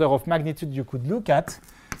reasonable order of magnitude you could look at.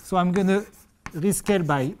 So I'm going to rescale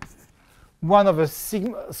by 1 over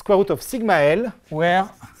square root of sigma L, where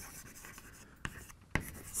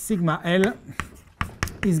sigma L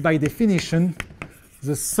is by definition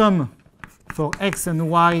the sum for x and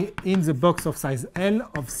y in the box of size L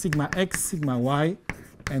of sigma x, sigma y,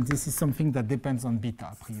 and this is something that depends on beta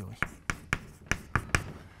a priori.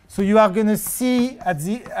 So you are going to see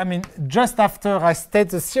just after I state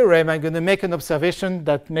the theorem, I'm going to make an observation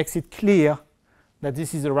that makes it clear that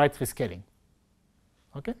this is the right rescaling.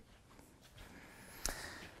 Okay?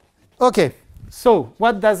 Okay, so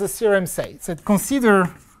what does the theorem say? It said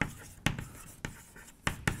consider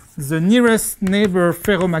the nearest neighbor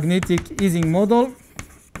ferromagnetic Ising model.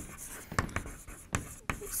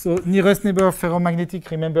 So nearest neighbor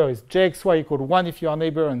ferromagnetic, remember, is jxy equal 1 if you are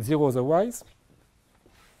neighbor and 0 otherwise.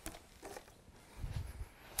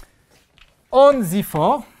 On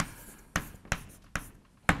Z4,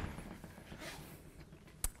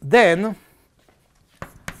 then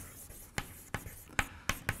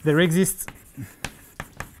there exists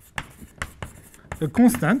a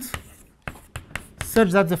constant such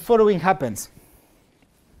that the following happens.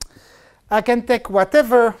 I can take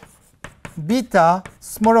whatever beta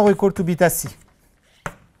smaller or equal to beta c.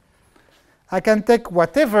 I can take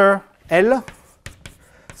whatever L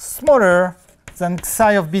smaller than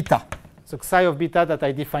psi of beta. So psi of beta that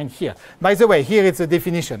I define here. By the way, here it's a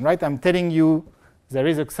definition, right? I'm telling you there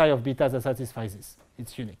is a psi of beta that satisfies this.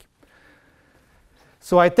 It's unique.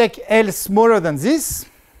 So I take L smaller than this,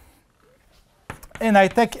 and I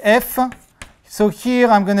take F. So here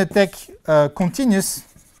I'm going to take continuous,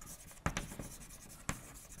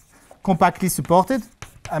 compactly supported.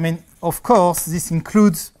 I mean, of course, this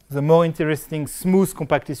includes the more interesting smooth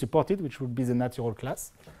compactly supported, which would be the natural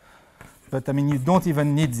class. But I mean, you don't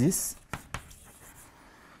even need this.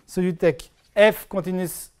 So you take F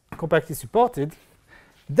continuous compactly supported.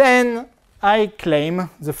 Then I claim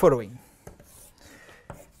the following.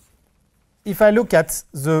 If I look at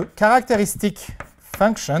the characteristic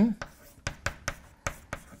function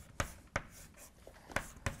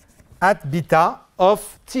at beta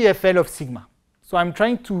of TFL of sigma. So I'm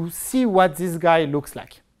trying to see what this guy looks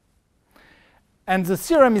like. And the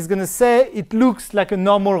theorem is going to say it looks like a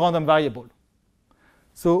normal random variable.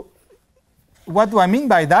 So what do I mean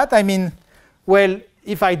by that? I mean, well,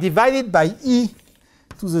 if I divide it by e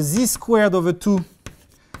to the z squared over 2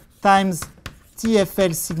 times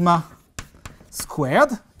TFL sigma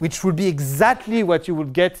squared, which would be exactly what you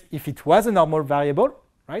would get if it was a normal variable,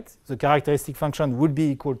 right? The characteristic function would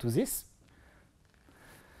be equal to this,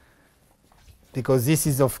 because this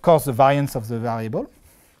is, of course, the variance of the variable.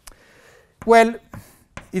 Well,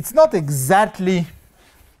 it's not exactly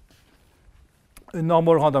a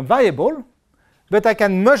normal random variable, but I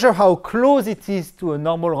can measure how close it is to a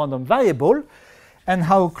normal random variable. And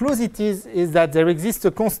how close it is that there exists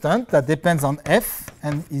a constant that depends on f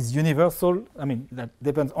and is universal. I mean, that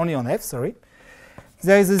depends only on f, sorry.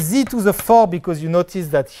 There is a z to the 4 because you notice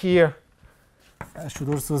that here, I should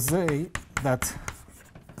also say that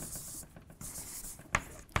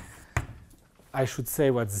I should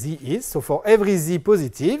say what z is. So for every z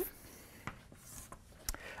positive,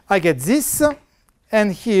 I get this.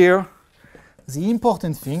 And here, the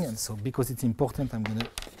important thing, and so because it's important, I'm going to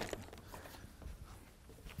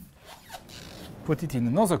put it in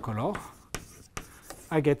another color.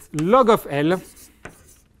 I get log of L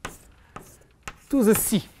to the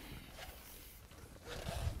C.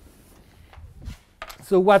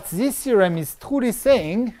 So what this theorem is truly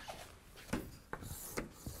saying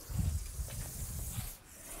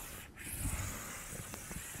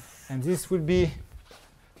and this will be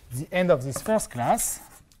the end of this first class,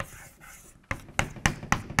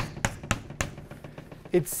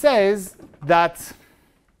 it says that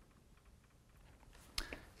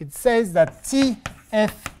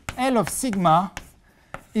TFL of sigma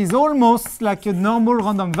is almost like a normal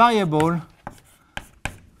random variable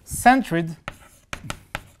centered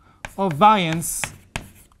of variance,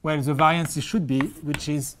 well, the variance it should be, which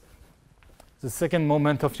is the second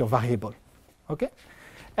moment of your variable. Okay?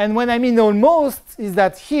 And when I mean almost, is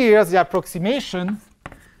that here the approximation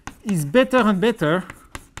is better and better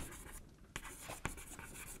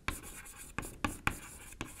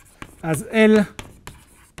as L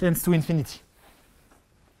tends to infinity.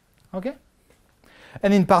 Okay?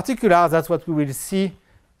 And in particular, that's what we will see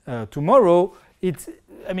tomorrow.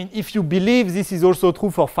 I mean, if you believe this is also true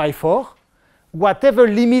for phi 4, whatever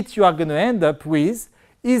limit you are going to end up with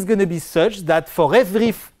is going to be such that for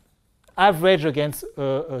every average against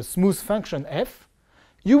a smooth function f,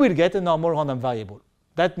 you will get a normal random variable.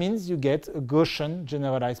 That means you get a Gaussian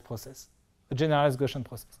generalized process, a generalized Gaussian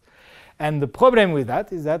process. And the problem with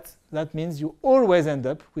that is that that means you always end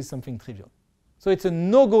up with something trivial. So it's a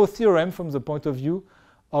no-go theorem from the point of view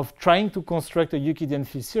of trying to construct a Euclidean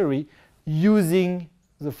field theory using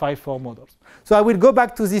the 5-4 models. So I will go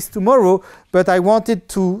back to this tomorrow, but I wanted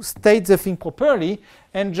to state the thing properly.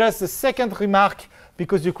 And just a second remark,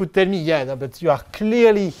 because you could tell me, yeah, no, but you are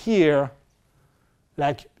clearly here,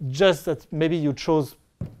 like just that maybe you chose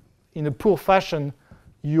in a poor fashion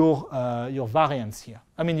your variance here.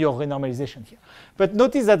 I mean, your renormalization here. But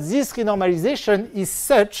notice that this renormalization is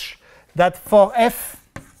such that for f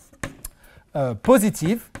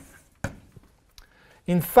positive,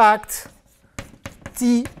 in fact,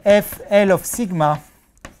 TFL of sigma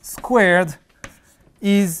squared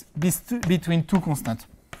is between two constants.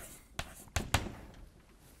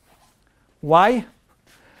 Why?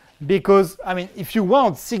 Because, I mean, if you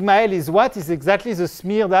want, sigma L is what? Is exactly the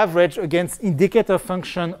smeared average against indicator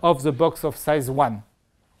function of the box of size 1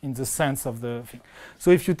 in the sense of the thing.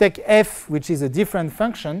 So if you take f, which is a different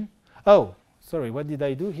function, oh, sorry, what did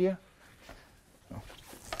I do here?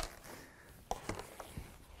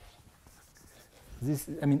 This,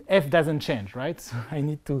 I mean, f doesn't change, right? So I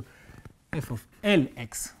need to f of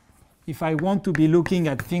Lx. If I want to be looking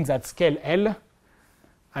at things at scale L,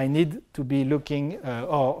 I need to be looking,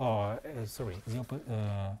 sorry,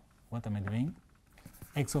 what am I doing?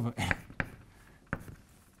 X over L.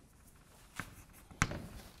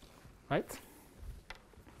 Right?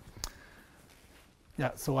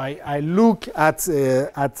 Yeah, so I look at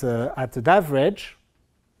the average,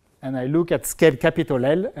 and I look at scale capital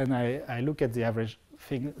L, and I look at the average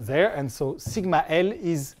thing there. And so sigma L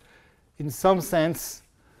is, in some sense,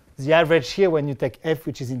 the average here when you take f,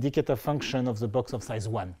 which is indicator function of the box of size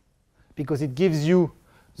 1. Because it gives you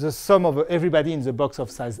the sum of everybody in the box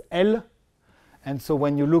of size L. And so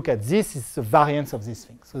when you look at this, it's the variance of this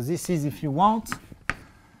thing. So this is, if you want,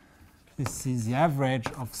 this is the average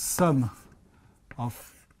of sum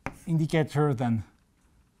of indicator than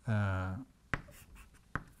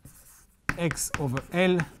x over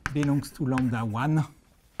L belongs to lambda 1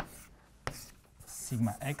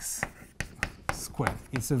 sigma x squared.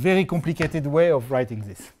 It's a very complicated way of writing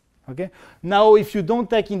this. Okay? Now, if you don't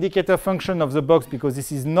take indicator function of the box, because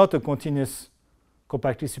this is not a continuous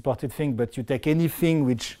compactly supported thing, but you take anything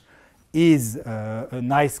which is a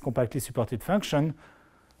nice compactly supported function,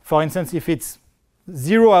 for instance, if it's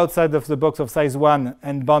 0 outside of the box of size 1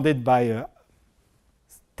 and bounded by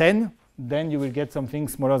 10, then you will get something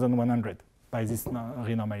smaller than 100 by this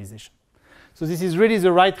renormalization. So this is really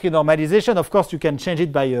the right renormalization. Of course, you can change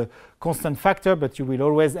it by a constant factor, but you will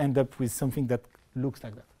always end up with something that looks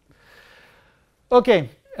like that. OK,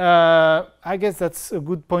 I guess that's a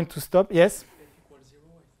good point to stop. Yes?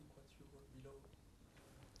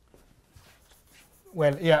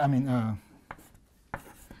 Well, yeah, I mean,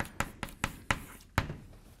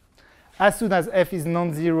 as soon as f is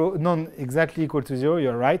non-zero, non-exactly equal to 0,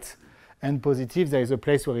 you're right, and positive, there is a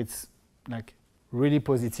place where it's like really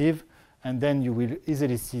positive, and then you will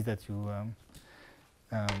easily see that you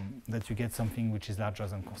get something which is larger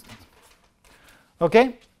than constant.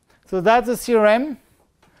 Okay, so that's the theorem.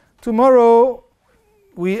 Tomorrow,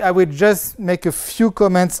 I will just make a few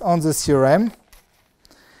comments on the theorem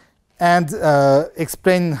and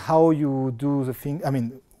explain how you do the thing. I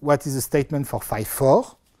mean, what is the statement for phi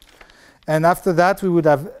 4? And after that, we would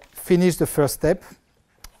have finished the first step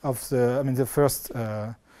of the first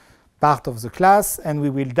part of the class, and we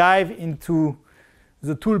will dive into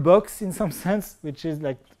the toolbox in some sense, which is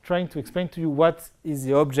like trying to explain to you what is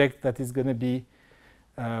the object that is going to be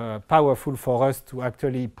powerful for us to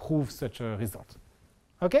actually prove such a result.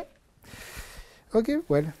 Okay? Okay,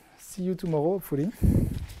 well, see you tomorrow, hopefully.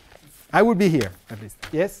 I will be here, at least.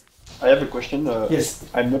 Yes? I have a question. Yes.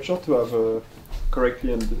 I'm not sure to have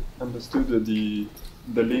correctly understood the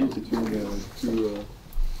link between the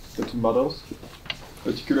two models,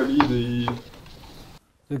 particularly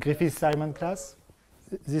the Griffith-Simon class,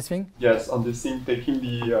 this thing? Yes, on this thing, taking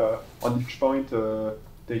the on each point,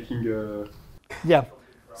 taking. Yeah.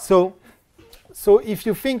 So if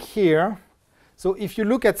you think here, so if you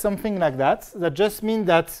look at something like that, that just means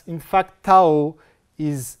that in fact tau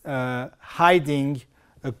is hiding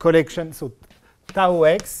a collection. So tau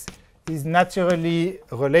x is naturally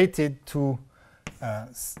related to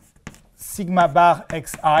sigma bar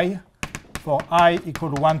xi for I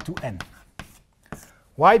equal 1 to n.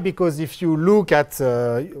 Why? Because if you look at,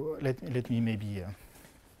 let me maybe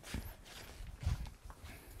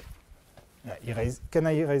erase. Can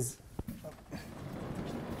I erase?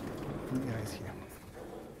 Erase here.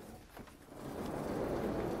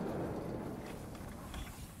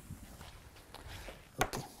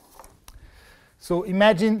 Okay. So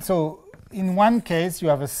imagine, so in one case, you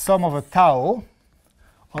have a sum of a tau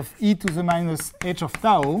of e to the minus h of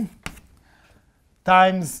tau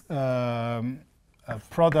times a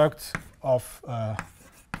product of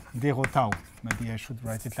d rho tau. Maybe I should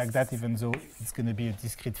write it like that, even though it's going to be a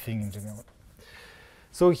discrete thing in general.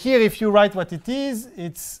 So here, if you write what it is,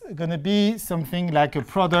 it's going to be something like a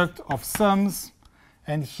product of sums.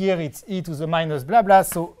 And here it's e to the minus blah, blah.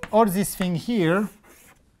 So all this thing here,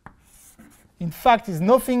 in fact, is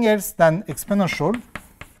nothing else than exponential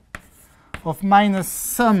of minus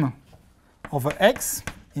sum over x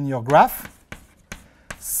in your graph,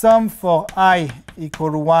 sum for I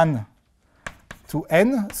equal 1 to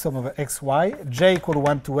n, sum over xy, j equal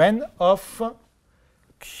 1 to n of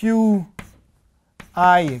qi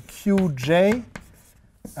qj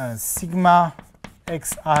sigma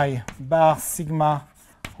xi bar sigma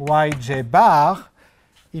yj bar.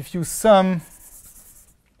 If you sum,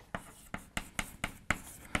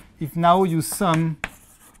 if now you sum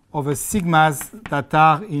over sigmas that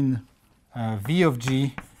are in v of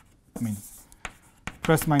g, I mean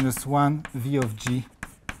plus minus 1 v of g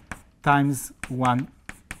times 1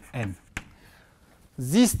 n.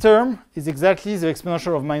 This term is exactly the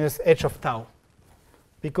exponential of minus h of tau,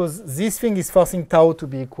 because this thing is forcing tau to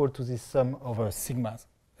be equal to this sum over sigmas.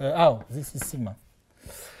 This is sigma.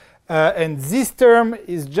 And this term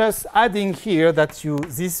is just adding here that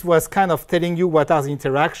this was kind of telling you what are the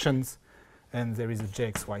interactions, and there is a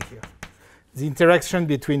jxy here. The interaction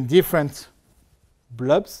between different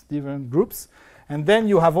blobs, different groups. And then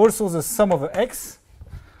you have also the sum over x,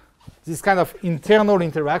 this kind of internal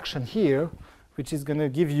interaction here, which is going to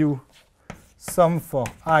give you sum for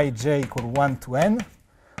ij equal 1 to n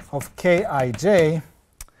of kij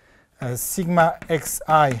sigma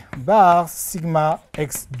xi bar sigma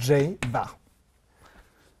xj bar.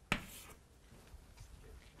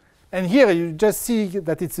 And here you just see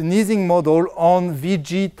that it's an Ising model on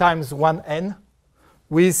Vg times 1n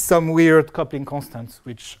with some weird coupling constants,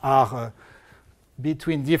 which are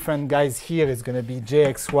between different guys here is going to be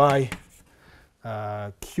jxy,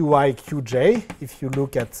 qi, qj. If you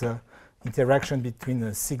look at interaction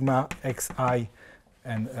between sigma xi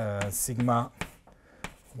and sigma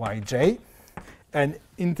yj. And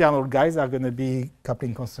internal guys are going to be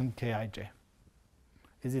coupling constant kij.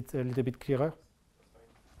 Is it a little bit clearer?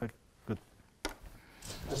 Okay, good.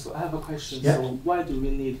 So I have a question. Yeah. So why do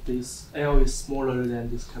we need this L is smaller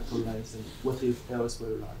than this capital lines, and what if L is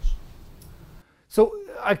very large? So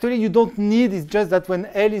actually, you don't need, it's just that when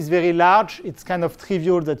L is very large, it's kind of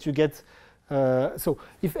trivial that you get. So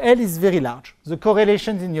if L is very large, the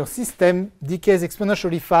correlations in your system decays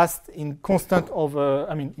exponentially fast in constant over,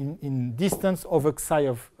 in distance over psi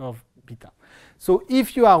of beta. So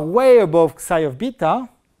if you are way above psi of beta,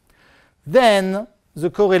 then the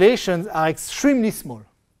correlations are extremely small.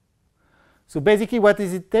 So basically, what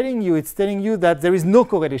is it telling you? It's telling you that there is no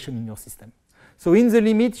correlation in your system. So in the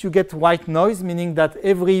limit, you get white noise, meaning that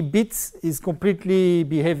every bit is completely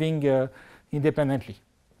behaving independently.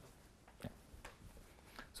 Yeah.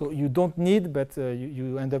 So you don't need, but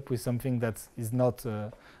you end up with something that is not.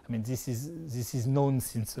 This is known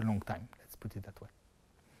since a long time. Let's put it that way.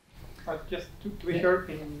 Just to be sure,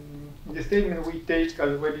 in the statement we take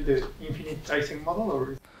already the infinite Ising model,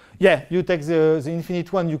 or? Yeah, you take the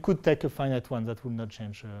infinite one. You could take a finite one. That will not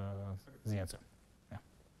change the answer.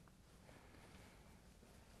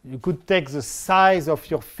 You could take the size of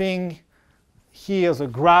your thing. Here, the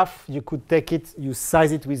graph, you could take it, you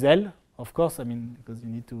size it with L, of course, because you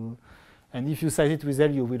need to. And if you size it with L,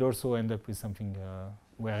 you will also end up with something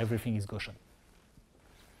where everything is Gaussian.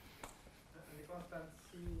 And the constant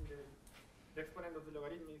C, the exponent of the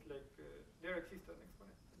logarithm is like, there exists an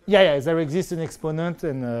exponent? Yeah, there exists an exponent,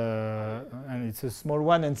 and it's a small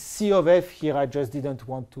one. And C of f, here I just didn't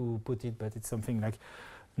want to put it, but it's something like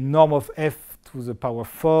norm of f to the power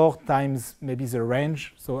 4 times maybe the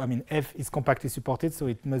range. So f is compactly supported, so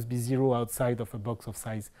it must be 0 outside of a box of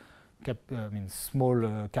size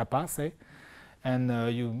small kappa, say. And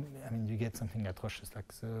you get something atrocious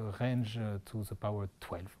like the range to the power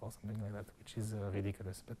 12 or something like that, which is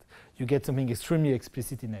ridiculous. But you get something extremely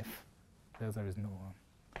explicit in f. There is no.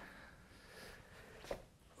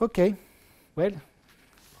 Okay, well,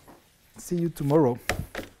 see you tomorrow.